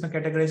को किस में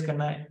categorize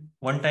करना है.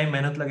 One time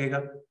मेहनत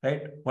लगेगा,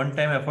 right? One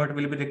time effort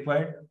will be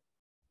required,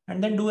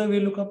 and then do a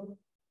VLOOKUP.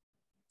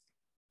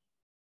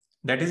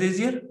 That is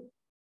easier.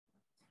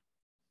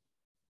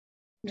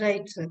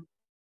 Right, sir.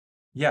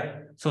 Yeah.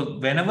 So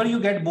whenever you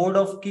get bored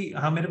of कि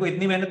हाँ मेरे को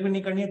इतनी मेहनत भी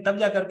नहीं करनी है, तब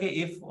जाकर के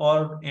if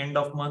और end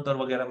of month और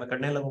वगैरह मैं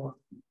करने लगूंगा.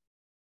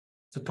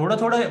 So थोड़ा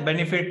थोड़ा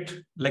benefit,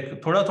 like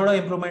थोड़ा थोड़ा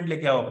improvement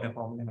लेके आओ अपने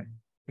फॉर्मूले में.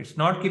 It's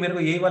not कि मेरे को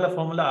यही वाला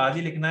फॉर्मूला आज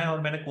ही लिखना है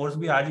और मैंने कोर्स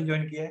भी आज ही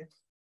ज्वाइन किया है.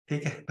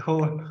 ठीक है, तो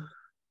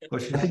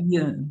कोशिश.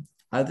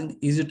 I think,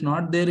 is it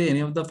not there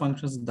any of the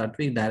functions that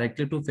we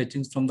directly to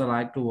fetching from the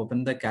rack to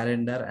open the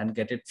calendar and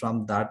get it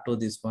from that to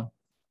this one?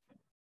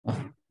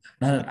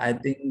 No, I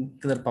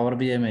think the Power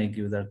BI may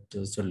give that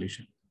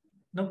solution.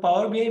 No,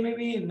 Power BI में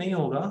भी नहीं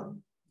होगा.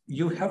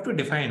 You have to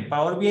define.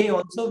 Power BI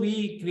also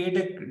we create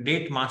a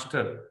date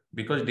master,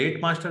 because date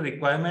master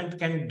requirement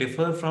can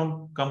differ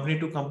from company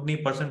to company,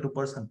 person to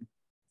person.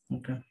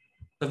 Okay.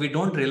 So we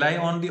don't rely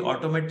on the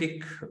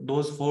automatic,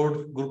 those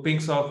 4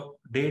 groupings of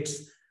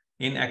dates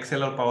in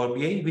Excel or Power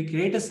BI. We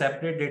create a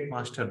separate date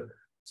master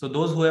So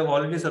those who have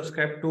already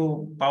subscribed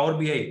to Power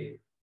BI,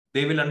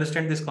 they will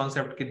understand this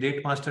concept कि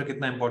date master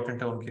कितना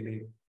important है उनके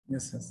लिए.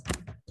 Yes, yes.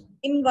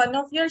 In one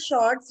of your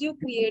shorts, you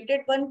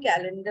created one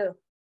calendar.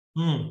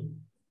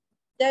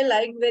 I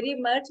like very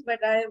much,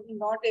 but I am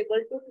not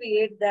able to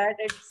create that.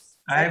 It's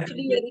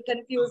actually very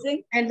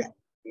confusing. And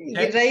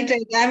right.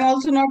 I'm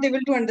also not able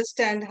to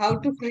understand how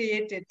to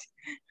create it.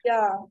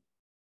 Yeah.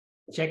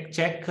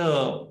 Check.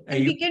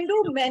 And we can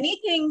do many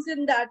things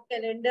in that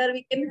calendar.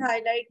 We can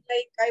highlight,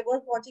 like I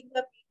was watching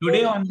the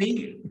video.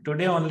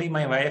 Today only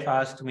my wife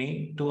asked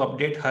me to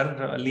update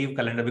her leave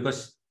calendar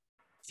because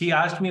she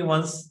asked me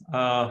once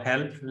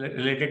help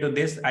related to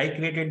this. I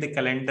created the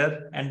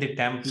calendar and the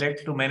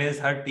template to manage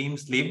her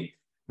team's leave.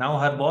 Now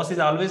her boss is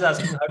always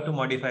asking her to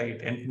modify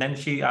it, and then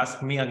she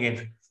asked me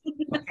again.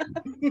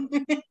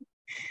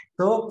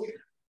 So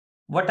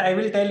what I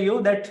will tell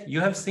you that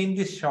you have seen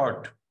this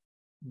short.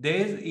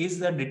 There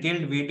is a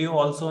detailed video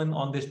also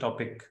on this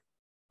topic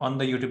on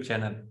the YouTube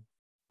channel.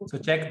 So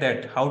check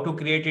that. How to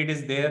create it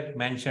is there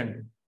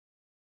mentioned.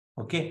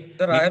 Okay.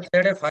 Sir, I have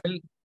shared a file.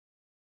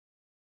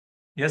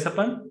 Yes,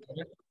 Apan?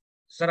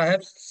 Sir, I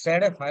have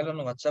shared a file on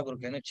WhatsApp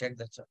group. Can you check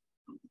that, sir?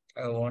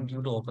 I want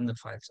you to open the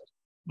file, sir.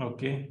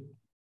 Okay.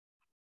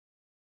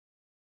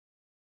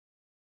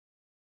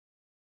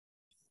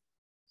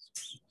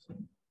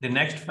 The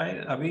next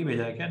file अभी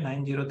भेजा है क्या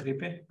 903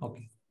 पे?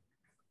 Okay.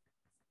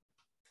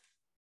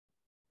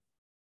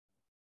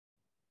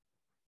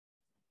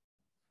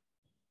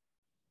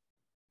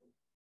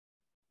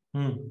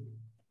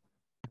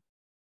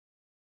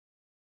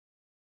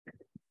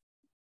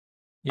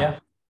 Yeah.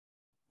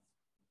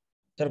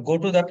 Sir, go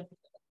to that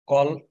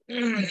call.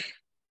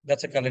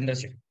 That's a calendar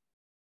sheet.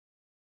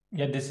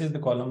 Yeah, this is the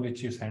column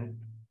which you sent.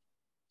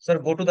 Sir,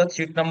 go to that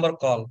sheet number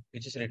call,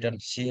 which is written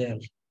CL.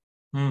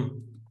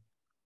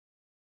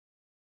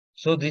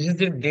 So this is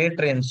the date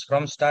range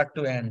from start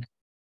to end.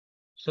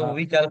 So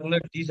we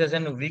calculate this as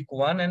in week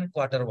 1 and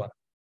quarter 1.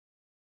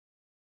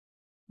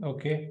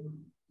 Okay.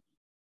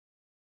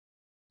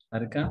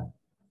 Arika?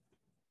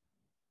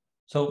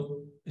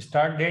 So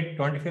start date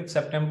 25th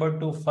September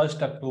to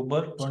 1st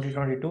October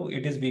 2022.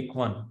 It is week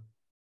 1.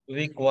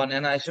 Week 1,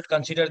 and I should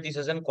consider this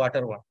as in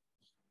quarter 1.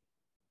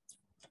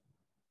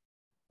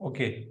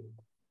 Okay.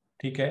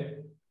 ठीक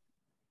है.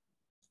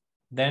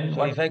 Then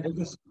so what?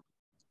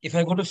 If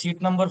I go to sheet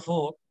number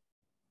 4,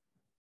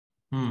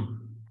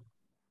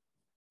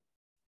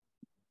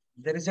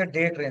 there is a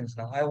date range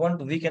now. I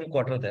want week and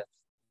quarter there.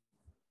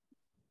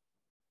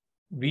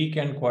 Week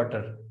and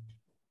quarter.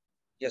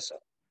 Yes, sir.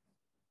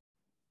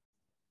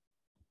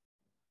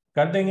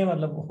 कर देंगे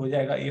मतलब हो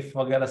जाएगा if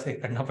वगैरह से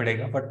करना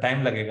पड़ेगा but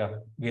time लगेगा.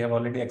 We have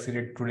already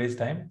exceeded today's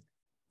time.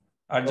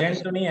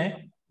 Urgent तो नहीं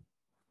है?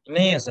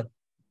 नहीं है सर.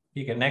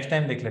 ठीक है, next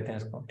time देख लेते हैं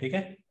इसको. ठीक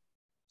है?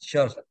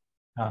 Sure, sir.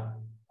 हाँ.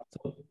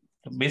 So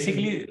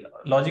basically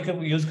logic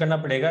use करना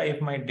पड़ेगा.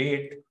 If my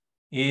date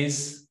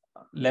is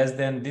less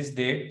than this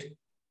date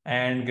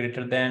and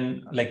greater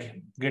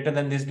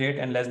than this date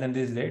and less than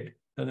this date,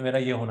 तो मेरा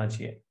ये होना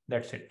चाहिए.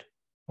 That's it.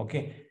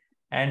 Okay.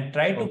 And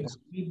try to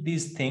keep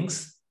these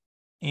things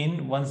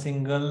in one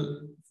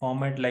single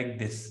format like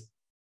this.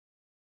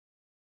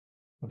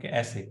 Okay,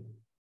 ऐसे.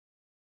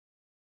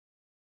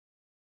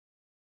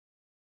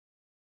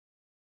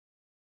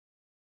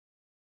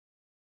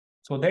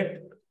 So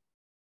that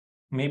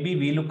maybe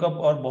VLOOKUP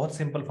और बहुत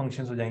simple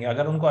functions हो जाएंगे.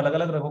 अगर उनको अलग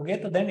अलग रखोगे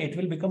तो then it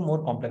will become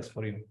more complex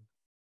for you.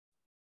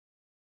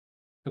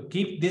 So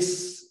keep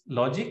this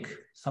logic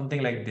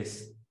something like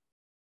this.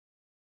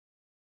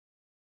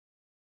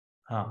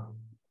 हाँ.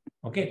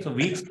 Okay, so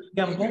weeks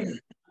हमको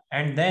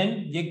and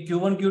then ये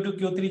Q1, Q2,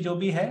 Q3 जो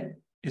भी है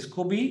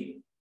इसको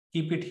भी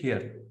keep it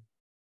here.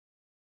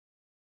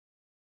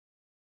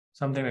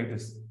 Something like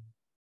this.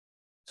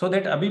 So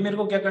that अभी मेरे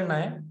को क्या करना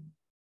है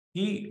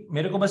कि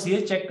मेरे को बस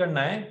ये चेक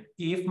करना है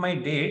कि if my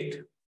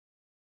date,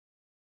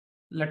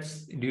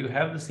 do you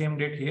have the same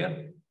date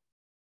here?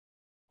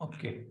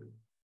 Okay.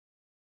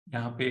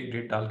 यहाँ पे एक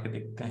डेट डाल के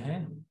देखते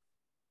हैं.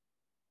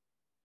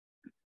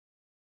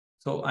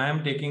 So I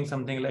am taking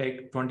something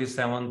like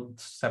 27th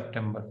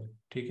September.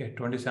 ठीक है,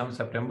 27th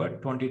September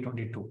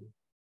 2022.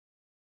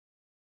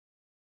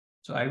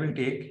 So I will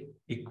take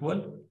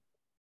equal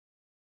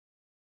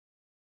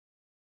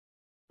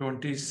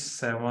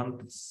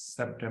 27th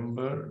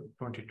September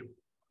 22.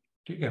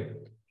 ठीक है.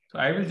 So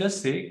I will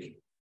just say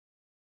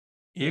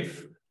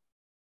if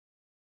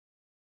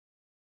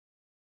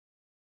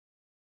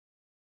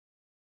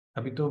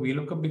अभी तो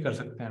VLOOKUP भी कर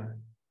सकते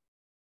हैं.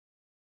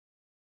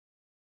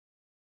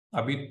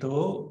 अभी तो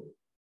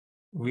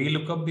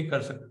VLOOKUP भी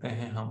कर सकते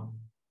हैं हम.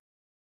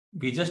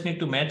 We just need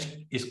to match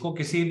इसको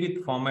किसी भी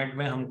फॉर्मेट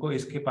में हमको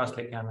इसके पास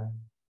लेके आना है.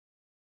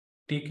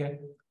 ठीक है.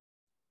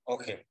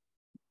 Okay.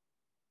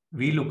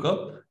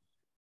 VLOOKUP,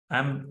 I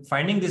am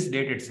finding this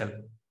date itself.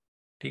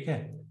 ठीक है.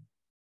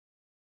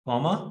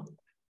 Comma.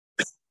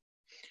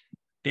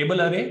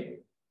 Table array.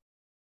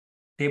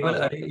 Table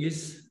array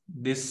is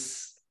this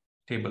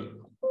table.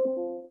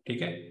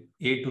 ठीक है.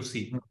 A to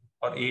C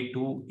और A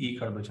to E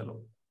कर दो. चलो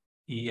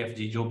E F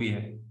G जो भी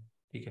है.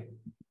 ठीक है.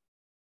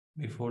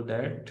 Before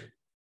that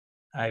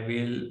I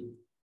will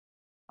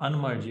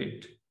unmerge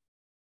it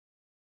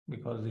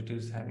because it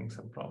is having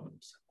some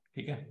problems.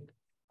 Okay.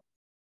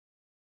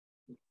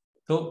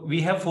 So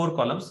we have 4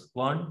 columns,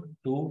 1,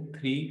 2,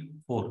 3,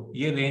 4.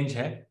 ये range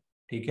है,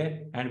 ठीक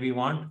है? And we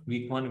want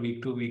week 1,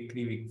 week 2, week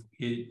 3,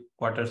 week ये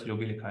quarters जो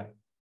भी लिखा है.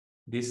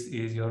 This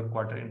is your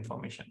quarter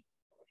information.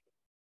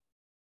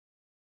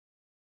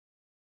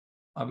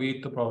 अभी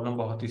तो problem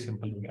बहुत ही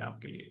simple हो गया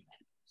आपके लिए.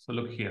 So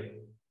look here.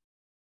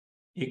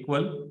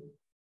 Equal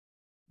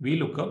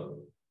VLOOKUP.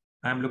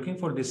 I am looking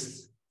for this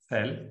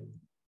cell,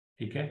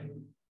 ठीक है?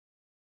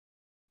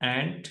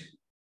 And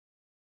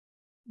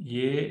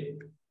ये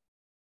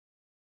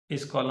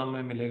इस कॉलम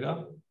में मिलेगा,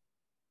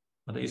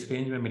 मतलब इस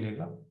रेंज में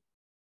मिलेगा,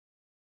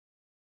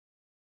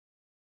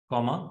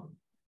 comma,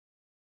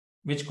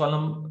 which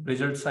column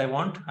results I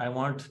want? I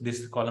want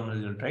this column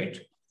result, right?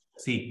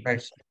 C.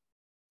 Right.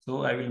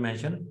 So I will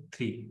mention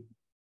 3,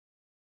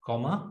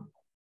 comma.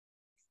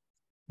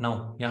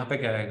 Now यहाँ पे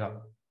क्या आएगा?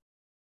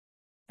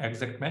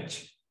 Exact match.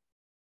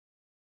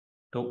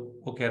 तो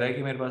वो कह रहा है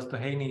कि मेरे पास तो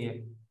है ही नहीं है.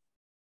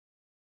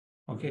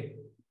 Okay,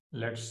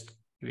 let's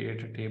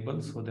create a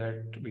table so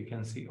that we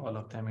can see all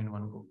of them in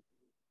one go.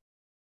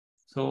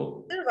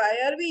 So Sir, why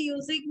are we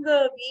using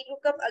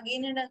VLOOKUP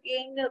again and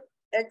again?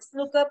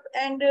 XLOOKUP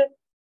and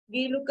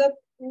VLOOKUP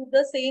do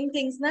the same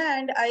things, na?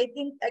 And I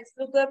think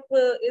XLOOKUP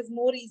is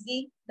more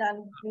easy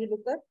than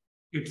VLOOKUP.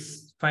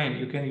 it's fine.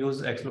 You can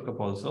use XLOOKUP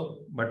also,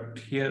 but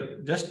here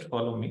just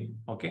follow me.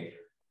 Okay.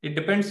 It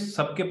depends.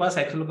 सबके पास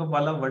XLOOKUP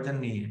वाला version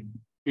नहीं है.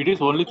 It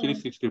is only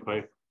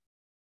 365.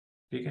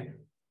 ठीक है.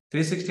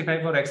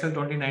 365 और Excel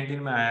 2019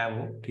 में आया है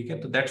वो. ठीक है.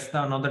 तो that's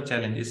the another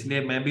challenge.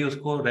 इसलिए मैं भी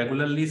उसको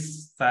regularly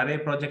सारे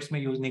projects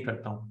में use नहीं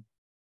करता हूँ.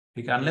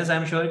 ठीक है. Unless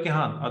I am sure कि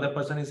हाँ other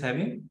person is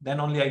having, then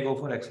only I go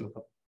for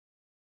XLOOKUP.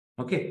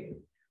 Okay.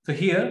 So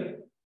here,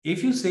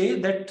 if you say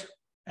that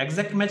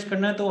exact match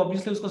करना है तो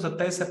ऑब्वियसली उसको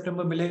 27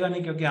 सितंबर मिलेगा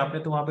नहीं, क्योंकि आपने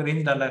तो वहां पे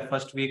रेंज डाला है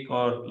फर्स्ट वीक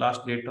और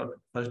लास्ट डेट और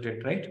first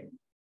date, right?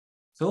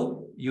 So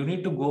you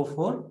need to go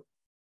for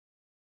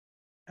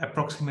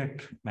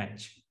approximate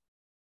match.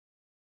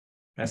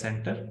 Press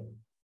enter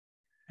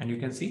and you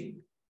can see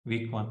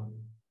week 1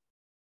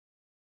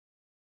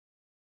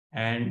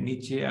 and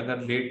नीचे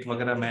अगर डेट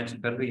वगैरह मैच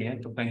कर रही है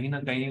तो कहीं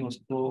ना कहीं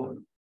उसको,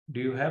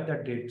 do you have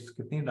that dates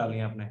कितनी डाली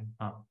है आपने?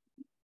 हाँ,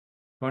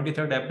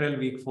 23 अप्रैल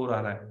वीक 4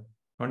 आ रहा है.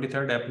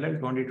 23 अप्रैल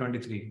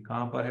 2023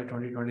 कहाँ पर है?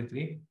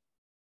 2023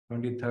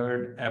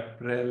 23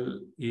 अप्रैल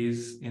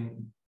is in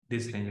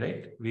this range,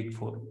 right? Week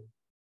 4.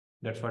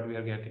 That's what we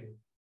are getting.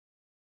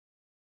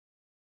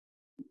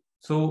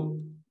 So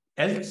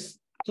else,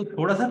 तो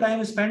थोड़ा सा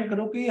टाइम स्पेंड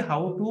करो कि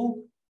how to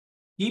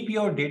keep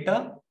your data,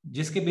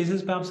 जिसके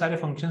बेसिस पे आप सारे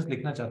फंक्शंस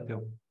लिखना चाहते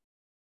हो.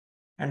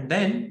 And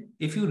then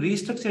if you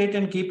restructure it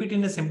and keep it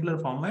in a simpler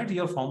format,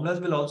 your formulas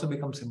will also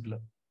become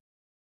simpler.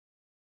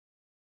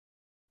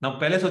 Now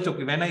पहले सोचो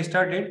कि when I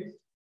started,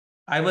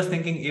 I was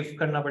thinking if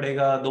करना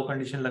पड़ेगा, 2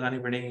 कंडीशन लगानी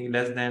पड़ेगी,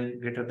 less than,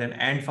 greater than,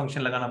 and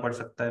function लगाना पड़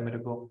सकता है मेरे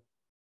को.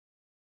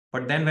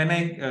 But then when I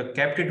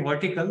kept it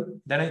vertical,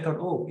 then I thought,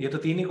 oh, ये तो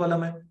 3 ही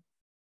कॉलम है,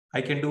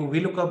 I can do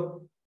VLOOKUP.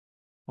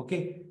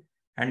 Okay,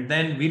 and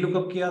then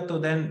VLOOKUP किया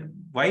तो then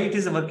why it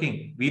is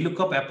working?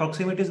 VLOOKUP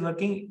approximate is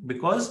working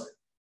because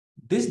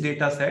this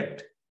data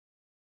set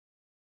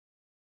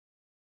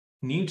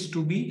needs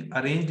to be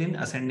arranged in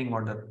ascending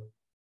order.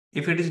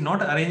 If it is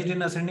not arranged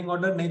in ascending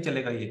order, नहीं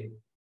चलेगा ये.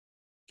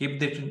 Keep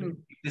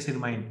this in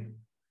mind.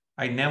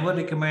 I never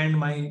recommend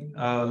my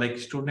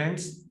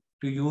students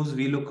to use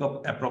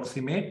VLOOKUP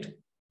approximate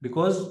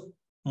because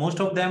most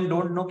of them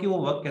don't know कि वो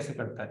work कैसे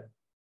करता है.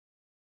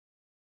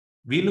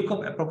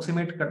 VLOOKUP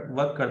approximate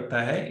work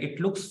करता है. It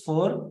looks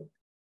for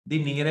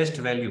the nearest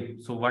value.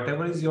 So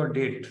whatever is your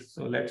date.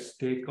 So let's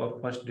take our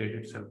first date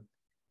itself.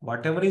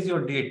 Whatever is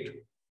your date,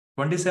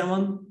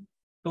 27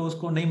 तो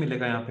उसको नहीं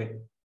मिलेगा यहाँ पे.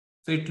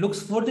 So it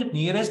looks for the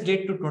nearest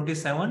date to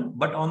 27,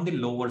 but on the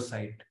lower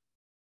side.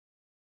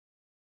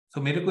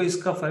 So मेरे को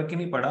इसका फर्क ही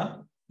नहीं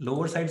पड़ा.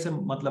 Lower side से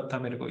मतलब था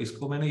मेरे को,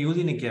 इसको मैंने यूज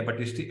ही नहीं किया,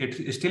 but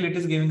still it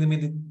is giving me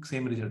the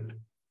same result.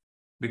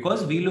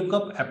 Because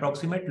VLOOKUP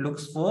approximate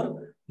looks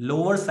for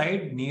lower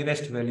side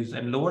nearest values,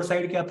 and lower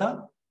side क्या था?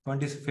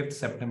 25th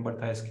September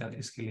था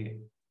इसके लिए.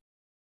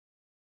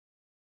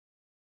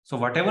 So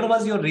whatever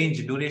was your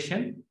range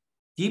duration,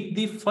 keep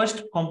the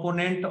first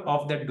component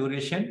of that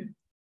duration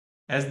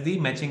as the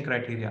matching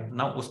criteria.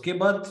 Now उसके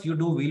बाद you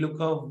do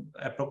VLOOKUP,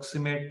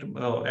 approximate,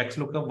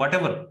 XLOOKUP,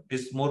 whatever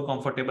is more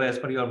comfortable as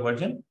per your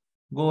version.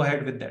 Go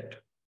ahead with that.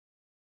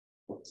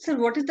 Sir,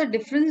 what is the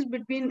difference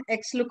between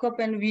XLOOKUP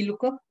and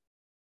VLOOKUP?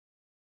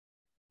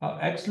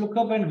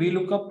 XLOOKUP and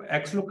VLOOKUP.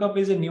 XLOOKUP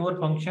is a newer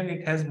function.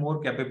 It has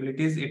more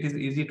capabilities. It is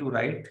easy to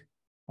write.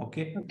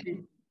 Okay.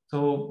 Okay.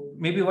 So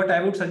maybe what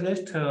I would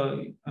suggest,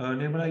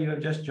 Nirmala, you have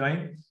just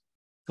joined.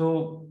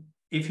 So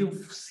if you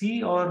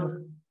see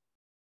our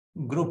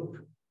group,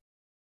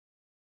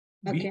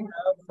 we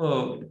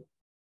have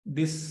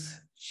this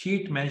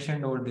sheet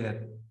mentioned over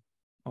there.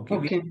 Okay.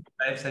 We have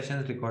live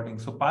sessions recording.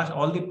 So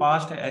all the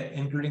past,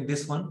 including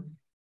this one,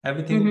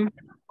 everything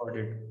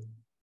recorded.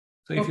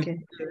 So if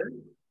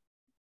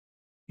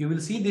you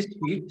will see this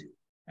sheet,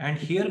 and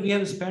here we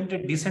have spent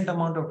a decent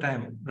amount of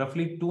time,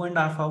 roughly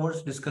 2.5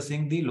 hours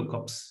discussing the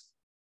lookups.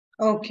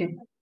 Okay.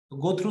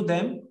 Go through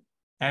them,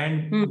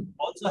 and Hmm.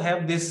 also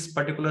have this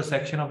particular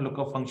section of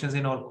lookup functions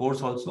in our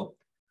course also.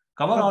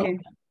 Cover all of Okay.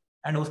 them.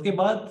 And uske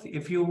baad,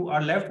 if you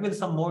are left with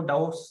some more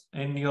doubts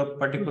in your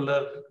particular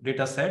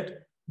data set,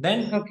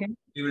 then Okay.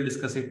 we will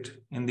discuss it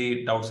in the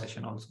doubt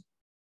session also.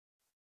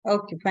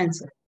 Okay, fine,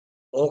 sir.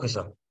 Okay,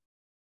 sir.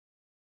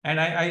 And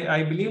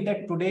I believe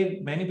that today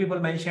many people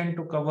mentioned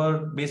to cover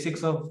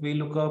basics of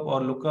VLOOKUP or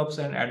lookups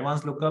and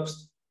advanced lookups.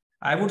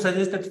 I would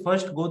suggest that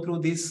first go through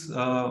these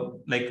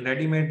like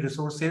ready-made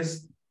resources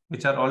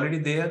which are already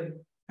there,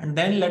 and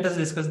then let us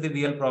discuss the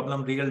real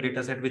problem, real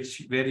data set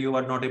where you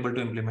are not able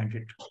to implement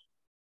it.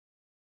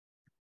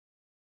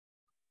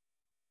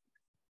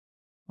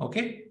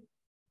 Okay?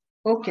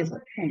 Okay,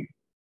 sir. Fine.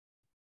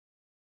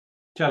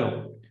 Chalo.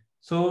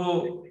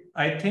 So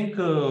I think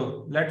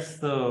let's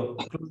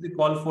close the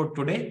call for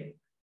today.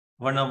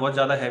 वरना बहुत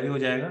ज़्यादा heavy हो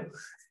जाएगा,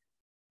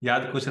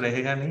 याद कुछ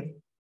रहेगा नहीं.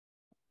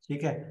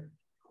 ठीक है.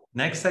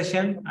 Next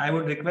session, I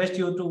would request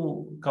you to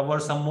cover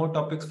some more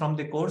topics from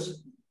the course.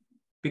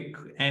 Pick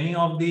any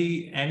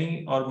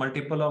or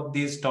multiple of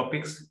these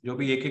topics जो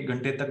भी 1-1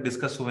 घंटे तक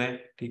discuss हुए हैं,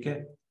 ठीक है?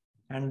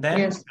 And then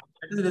Yes.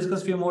 let us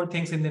discuss few more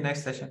things in the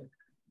next session,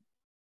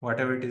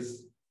 whatever it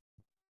is.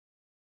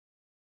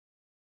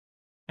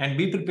 And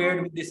be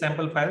prepared with the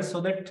sample files so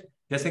that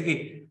जैसे कि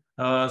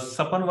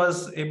Sapan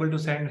was able to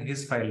send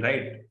his file,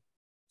 right?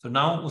 So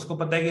now उसको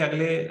पता है कि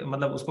अगले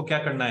मतलब उसको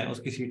क्या करना है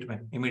उसकी sheet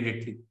में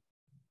immediately.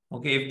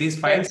 Okay, if these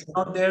files Yes.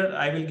 are not there,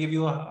 I will give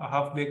you a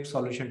half-baked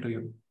solution to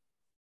you.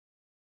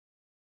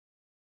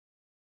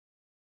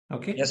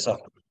 Okay. Yes, sir.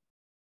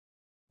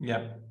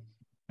 Yeah.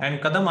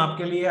 And Kadam,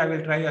 आपके लिए I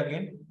will try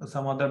again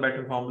some other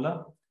better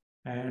formula,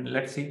 and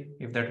let's see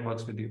if that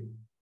works with you.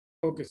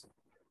 Okay, sir.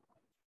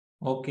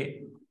 Okay.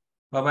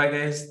 Bye bye,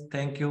 guys.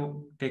 Thank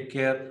you. Take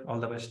care. All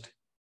the best.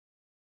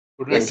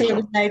 Good Yes, night. sir.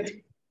 Good night.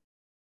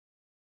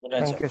 Good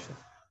night, Thank sir. you, sir.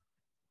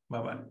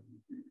 Bye bye.